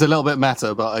 And this is a little bit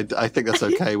meta, but I think that's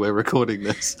okay. We're recording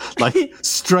this. Like,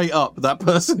 straight up, that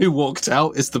person who walked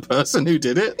out is the person who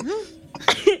did it.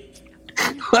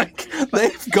 Like,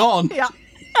 they've gone. Yeah.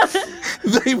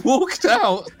 They walked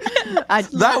out.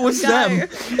 That was them.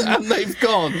 And they've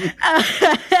gone.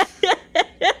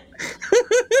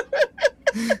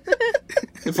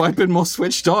 If I'd been more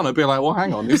switched on, I'd be like, well,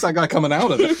 hang on, who's that guy coming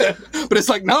out of it? But it's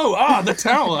like, no, the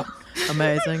tower.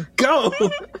 Amazing. Go!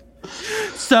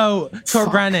 So,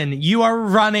 Torbrennan, you are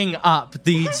running up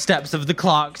the steps of the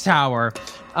clock tower.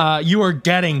 You are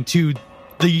getting to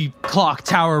the clock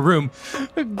tower room.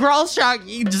 Gralshak,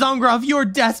 Zongroff, you're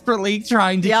desperately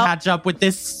trying to catch up with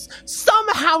this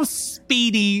somehow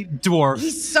speedy dwarf.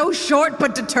 He's so short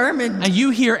but determined. And you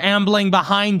hear ambling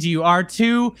behind you are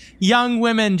two young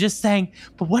women just saying,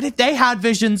 but what if they had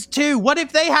visions too? What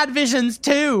if they had visions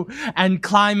too? And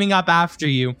climbing up after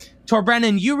you.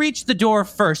 Torbrennan, you reach the door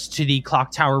first to the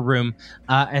clock tower room,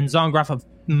 and Zongroff a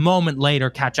moment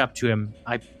later catch up to him.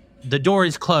 The door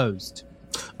is closed.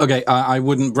 Okay, I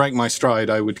wouldn't break my stride.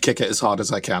 I would kick it as hard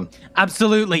as I can.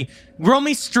 Absolutely. Roll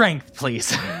me strength,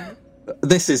 please.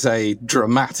 This is a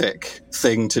dramatic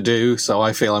thing to do, so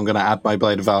I feel I'm going to add my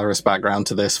Blade of Valorous background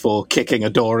to this for kicking a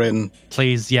door in.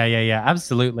 Please, yeah.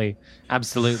 Absolutely.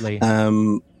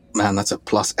 Man, that's a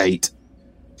 +8.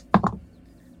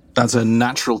 That's a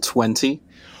natural 20.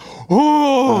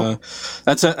 Oh!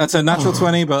 That's a natural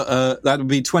 20, but that would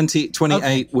be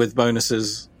 28 with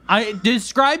bonuses.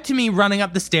 Describe to me running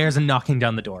up the stairs and knocking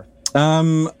down the door.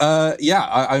 I'm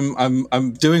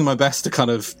doing my best to kind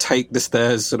of take the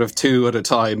stairs sort of two at a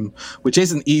time, which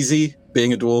isn't easy,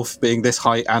 being a dwarf, being this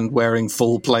height and wearing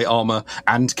full plate armor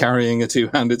and carrying a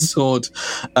two-handed sword.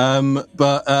 I'm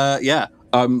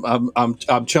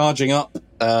charging up.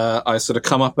 I sort of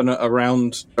come up and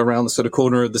around the sort of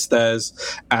corner of the stairs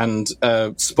and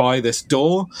spy this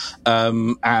door. I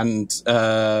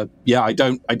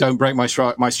don't break my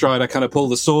stride. I kind of pull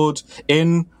the sword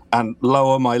in and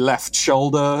lower my left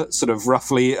shoulder, sort of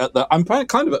roughly I'm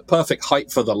kind of at perfect height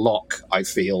for the lock, I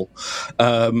feel,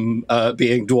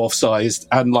 being dwarf sized.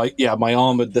 And my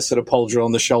armored, the sort of pauldron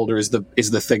on the shoulder is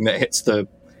the thing that hits the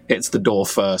hits the door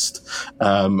first.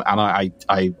 And I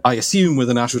assume with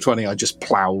a natural 20, I just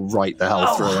plow right the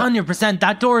hell through it. 100%.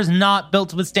 That door is not built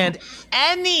to withstand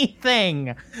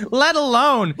anything, let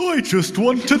alone... I just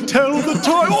want to tell the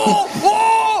time. Oh!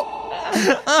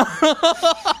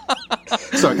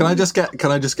 Sorry, can I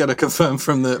just get a confirm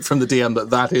from the DM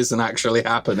that isn't actually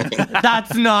happening?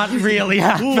 That's not really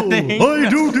happening. I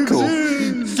don't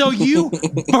exist. So you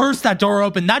burst that door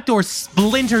open. That door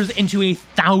splinters into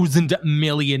 1,000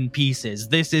 million pieces.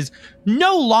 This is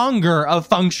no longer a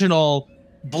functional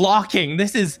blocking.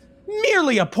 This is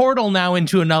merely a portal now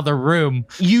into another room.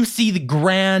 You see the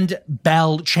grand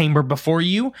bell chamber before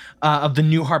you of the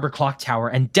New Harbour Clock Tower,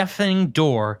 and deafening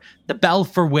door, the bell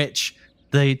for which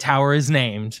the tower is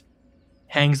named,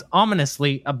 hangs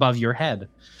ominously above your head.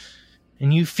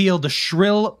 And you feel the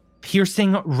shrill,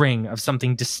 piercing ring of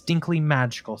something distinctly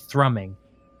magical thrumming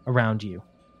around you.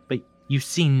 But you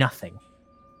see nothing.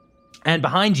 And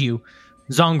behind you,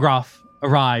 Zongroff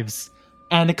arrives.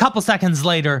 And a couple seconds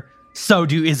later, so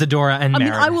do Isadora and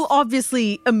Meredith. I will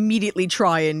obviously immediately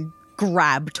try and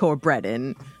grab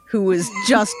Torbrennen, who has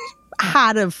just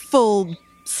had a full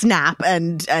snap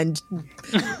and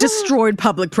destroyed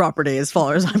public property as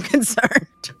far as I'm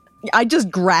concerned. I just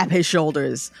grab his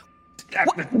shoulders.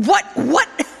 What?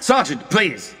 Sergeant,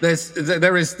 please.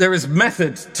 There is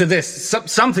method to this.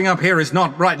 Something up here is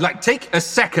not right. Like, take a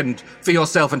second for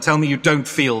yourself and tell me you don't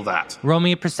feel that. Roll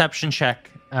me a perception check,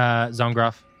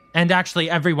 Zongroff. And actually,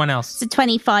 everyone else. It's a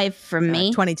 25 from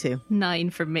me. 22. 9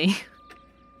 from me.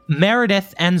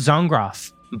 Meredith and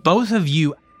Zongroff, both of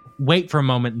you wait for a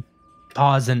moment,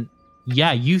 pause, and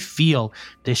you feel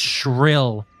this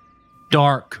shrill,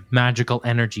 dark, magical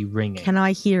energy ringing. Can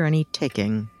I hear any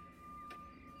ticking?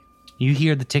 You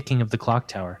hear the ticking of the clock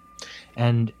tower.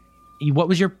 And what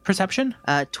was your perception?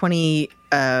 22,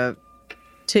 I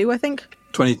think.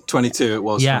 22 it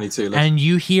was, 22. And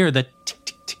you hear the tick,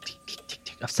 tick, tick, tick, tick, tick,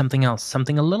 tick of something else,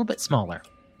 something a little bit smaller.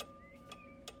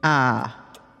 I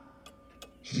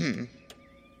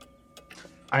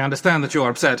understand that you are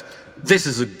upset. This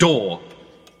is a door,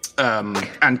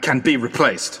 and can be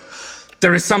replaced.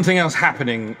 There is something else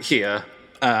happening here,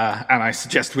 and I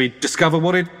suggest we discover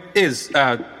what it is.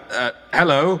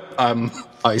 Hello,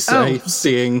 I say,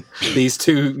 seeing these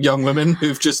two young women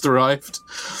who've just arrived.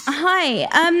 Hi,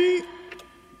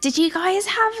 did you guys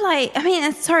have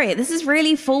sorry, this is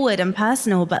really forward and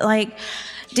personal, but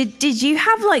did you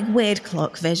have weird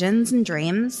clock visions and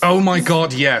dreams? Oh my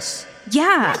god, yes.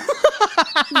 Yeah.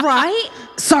 Right?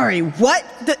 Sorry, what?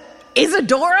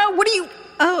 Isadora? What are you...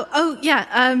 Oh,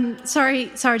 yeah.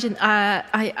 Sorry, Sergeant.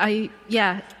 I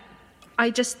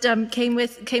just came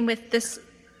with this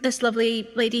lovely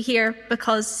lady here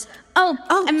because...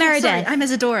 I'm Meredith. Sorry, I'm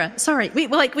Isadora. Sorry. We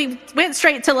went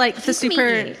straight to the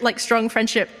super strong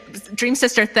friendship dream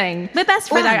sister thing. We're best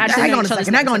friends. Hang on a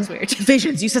second. Hang on. Weird.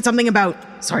 Visions. You said something about...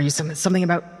 Sorry, you said something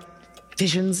about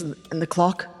visions and the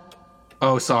clock?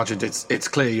 Oh, Sergeant, it's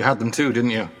clear you had them too, didn't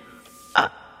you?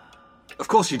 Of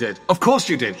course you did. Of course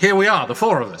you did. Here we are, the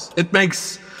four of us. It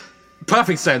makes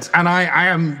perfect sense, and I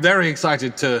am very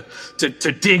excited to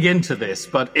dig into this,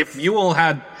 but if you all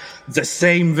had the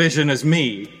same vision as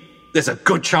me, there's a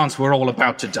good chance we're all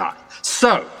about to die.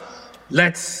 So,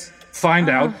 let's find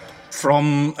out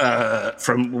from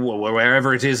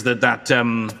wherever it is that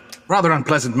rather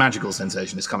unpleasant magical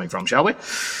sensation is coming from, shall we?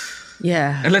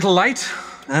 Yeah. A little light,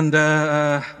 and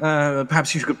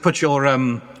perhaps you could put your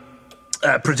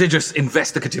prodigious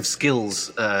investigative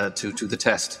skills to the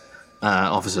test,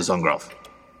 Officer Zongroff.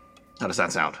 How does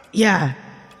that sound? Yeah.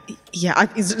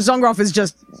 Zongroff is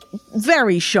just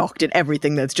very shocked at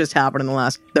everything that's just happened in the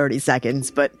last 30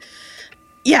 seconds, but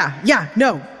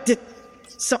no.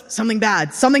 Something bad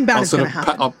is going to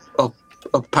happen. I'll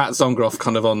pat Zongroff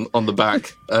kind of on the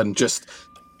back and just...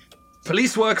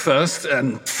 Police work first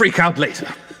and freak out later.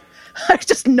 I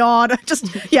just nod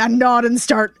and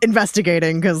start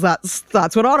investigating, because that's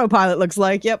what autopilot looks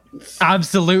like. Yep.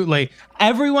 Absolutely.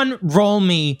 Everyone roll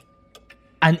me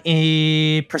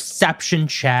a perception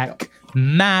check.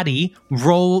 Maddie,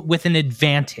 roll with an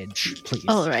advantage, please.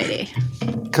 Alrighty.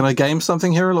 Can I game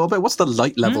something here a little bit? What's the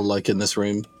light level like in this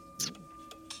room?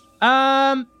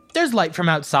 There's light from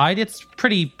outside. It's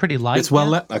pretty light. It's well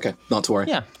lit? Okay, not to worry.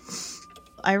 Yeah.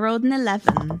 I rolled an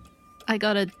 11. I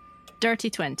got a dirty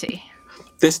 20.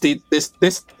 This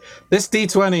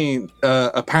D20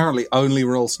 apparently only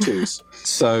rolls 2s.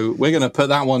 So we're going to put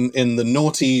that one in the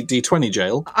naughty D20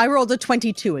 jail. I rolled a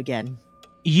 22 again.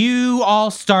 You all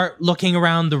start looking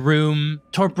around the room.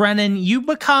 Torbrennen, you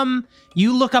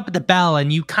look up at the bell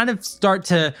and you kind of start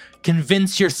to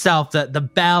convince yourself that the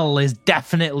bell is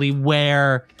definitely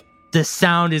where the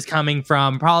sound is coming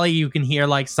from. Probably you can hear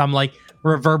like some like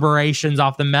reverberations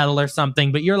off the metal or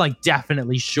something, but you're like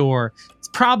definitely sure it's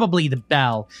probably the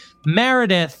bell.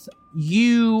 Meredith,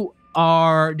 you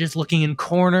are just looking in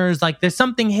corners, like there's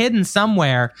something hidden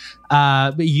somewhere,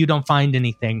 but you don't find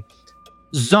anything.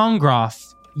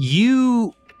 Zongroff,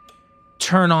 you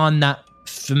turn on that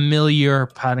familiar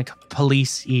panic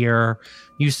police ear.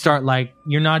 You start like,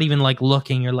 you're not even like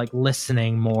looking, you're like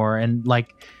listening more, and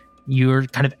like you're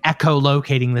kind of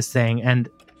echolocating this thing, and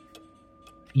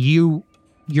your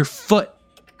foot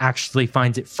actually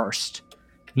finds it first.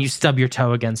 You stub your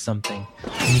toe against something,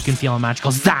 and you can feel a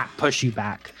magical zap push you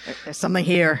back. There's something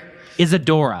here.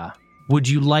 Isadora, would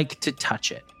you like to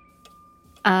touch it?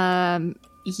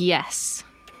 Yes.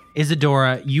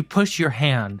 Isadora, you push your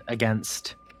hand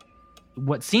against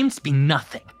what seems to be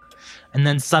nothing, and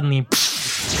then suddenly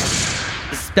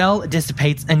the spell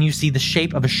dissipates, and you see the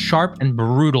shape of a sharp and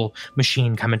brutal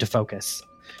machine come into focus.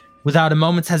 Without a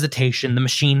moment's hesitation, the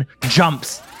machine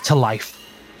jumps to life,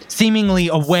 seemingly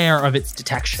aware of its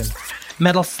detection.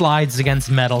 Metal slides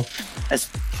against metal as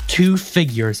two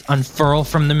figures unfurl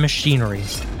from the machinery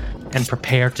and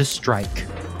prepare to strike.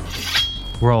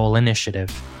 Roll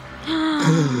initiative.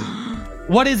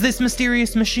 What is this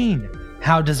mysterious machine?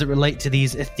 How does it relate to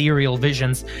these ethereal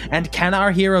visions? And can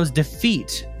our heroes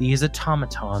defeat these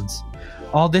automatons?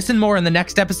 All this and more in the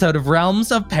next episode of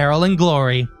Realms of Peril and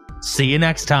Glory. See you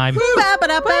next time.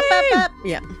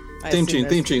 Yeah. Theme tune.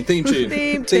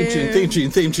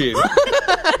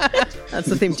 That's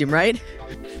the theme tune, right?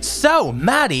 So,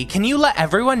 Maddie, can you let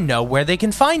everyone know where they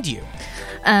can find you?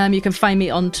 You can find me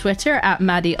on Twitter at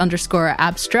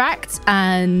Maddie_abstract.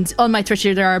 And on my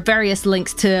Twitter, there are various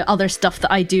links to other stuff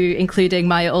that I do, including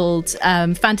my old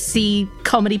fantasy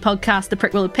comedy podcast, The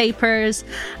Prickwillow Papers,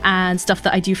 and stuff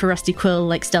that I do for Rusty Quill,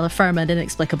 like Stella Firma and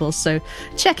Inexplicables. So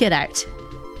check it out.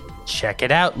 Check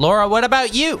it out. Laura, what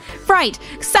about you? Right,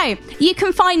 so you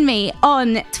can find me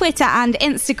on Twitter and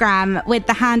Instagram with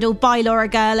the handle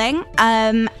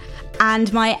 @ByLauraGirling.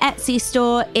 And my Etsy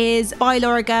store is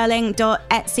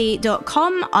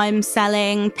bylauragirling.etsy.com. I'm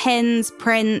selling pins,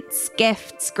 prints,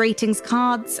 gifts, greetings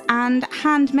cards, and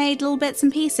handmade little bits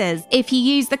and pieces. If you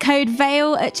use the code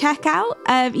Vael at checkout,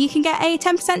 you can get a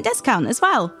 10% discount as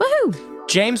well. Woohoo!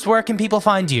 James, where can people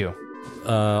find you?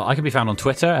 I can be found on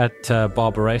Twitter at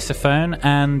Barbarosaphone,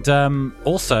 and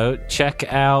also check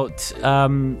out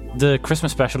the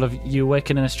Christmas special of You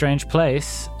Awaken in a Strange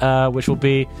Place, which will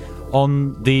be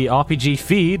on the RPG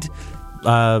feed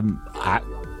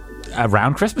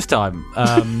around Christmas time,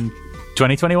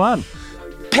 2021.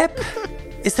 Pip,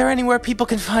 is there anywhere people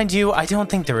can find you? I don't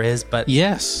think there is, but...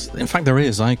 Yes, in fact there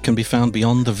is. I can be found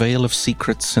beyond the Veil of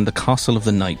Secrets in the Castle of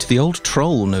the Night. The old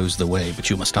troll knows the way, but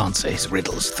you must answer his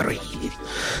riddles 3.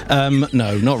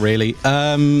 No, not really.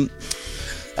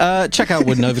 Check out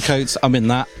Wooden Overcoats. I'm in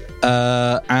that.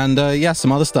 And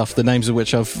some other stuff, the names of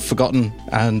which I've forgotten.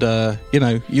 And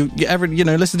you ever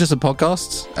listen to some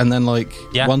podcasts, and then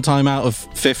one time out of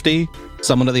 50,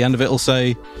 someone at the end of it will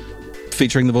say,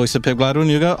 featuring the voice of Pip Gladwin,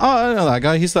 and you go, oh, I know that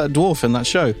guy, he's that dwarf in that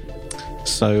show.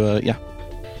 So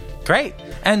great.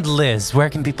 And Liz, where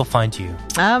can people find you?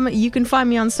 You can find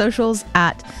me on socials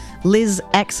at Liz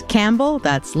X Campbell.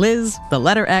 That's Liz, the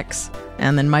letter X,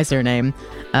 and then my surname.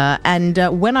 And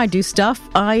when I do stuff,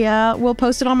 I will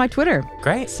post it on my Twitter.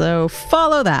 Great. So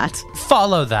follow that.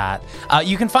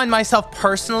 You can find myself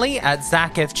personally at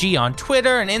ZachFG on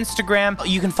Twitter and Instagram.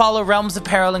 You can follow Realms of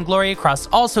Peril and Glory across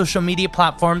all social media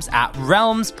platforms at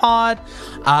RealmsPod.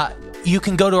 You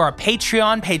can go to our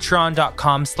Patreon,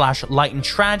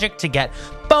 patreon.com/lightandtragic to get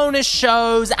bonus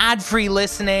shows, ad-free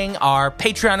listening, our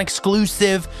Patreon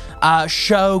exclusive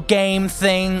show game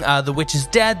thing, The Witch is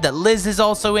Dead, that Liz is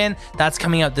also in. That's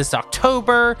coming out this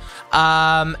October.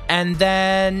 And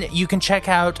then you can check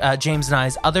out James and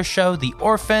I's other show, The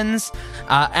Orphans.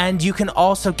 And you can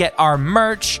also get our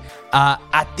merch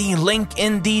at the link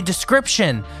in the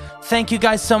description. Thank you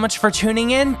guys so much for tuning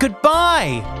in.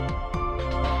 Goodbye.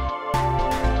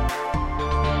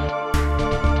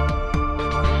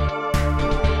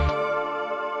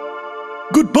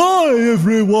 Goodbye,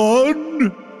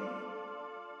 everyone!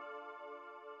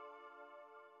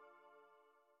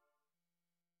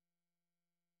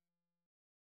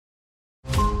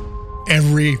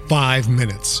 Every 5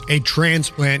 minutes, a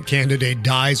transplant candidate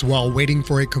dies while waiting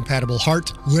for a compatible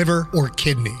heart, liver, or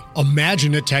kidney.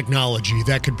 Imagine a technology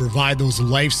that could provide those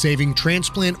life-saving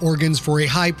transplant organs for a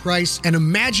high price, and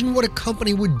imagine what a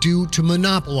company would do to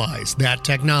monopolize that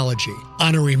technology.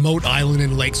 On a remote island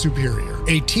in Lake Superior,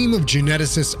 a team of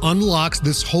geneticists unlocks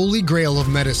this holy grail of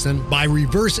medicine by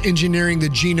reverse engineering the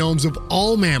genomes of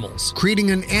all mammals,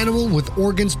 creating an animal with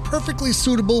organs perfectly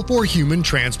suitable for human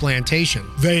transplantation.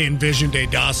 They envisioned a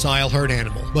docile herd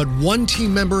animal, but one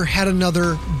team member had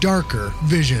another, darker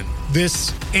vision.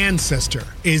 This ancestor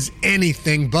is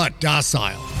anything but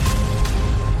docile.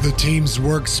 The team's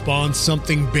work spawned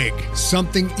something big,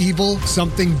 something evil,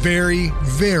 something very,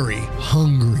 very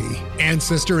hungry.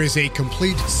 Ancestor is a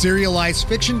complete serialized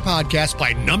fiction podcast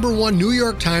by #1 New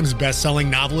York Times bestselling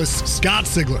novelist Scott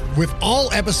Sigler, with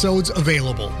all episodes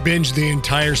available. Binge the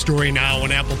entire story now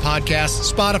on Apple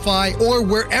Podcasts, Spotify, or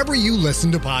wherever you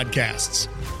listen to podcasts.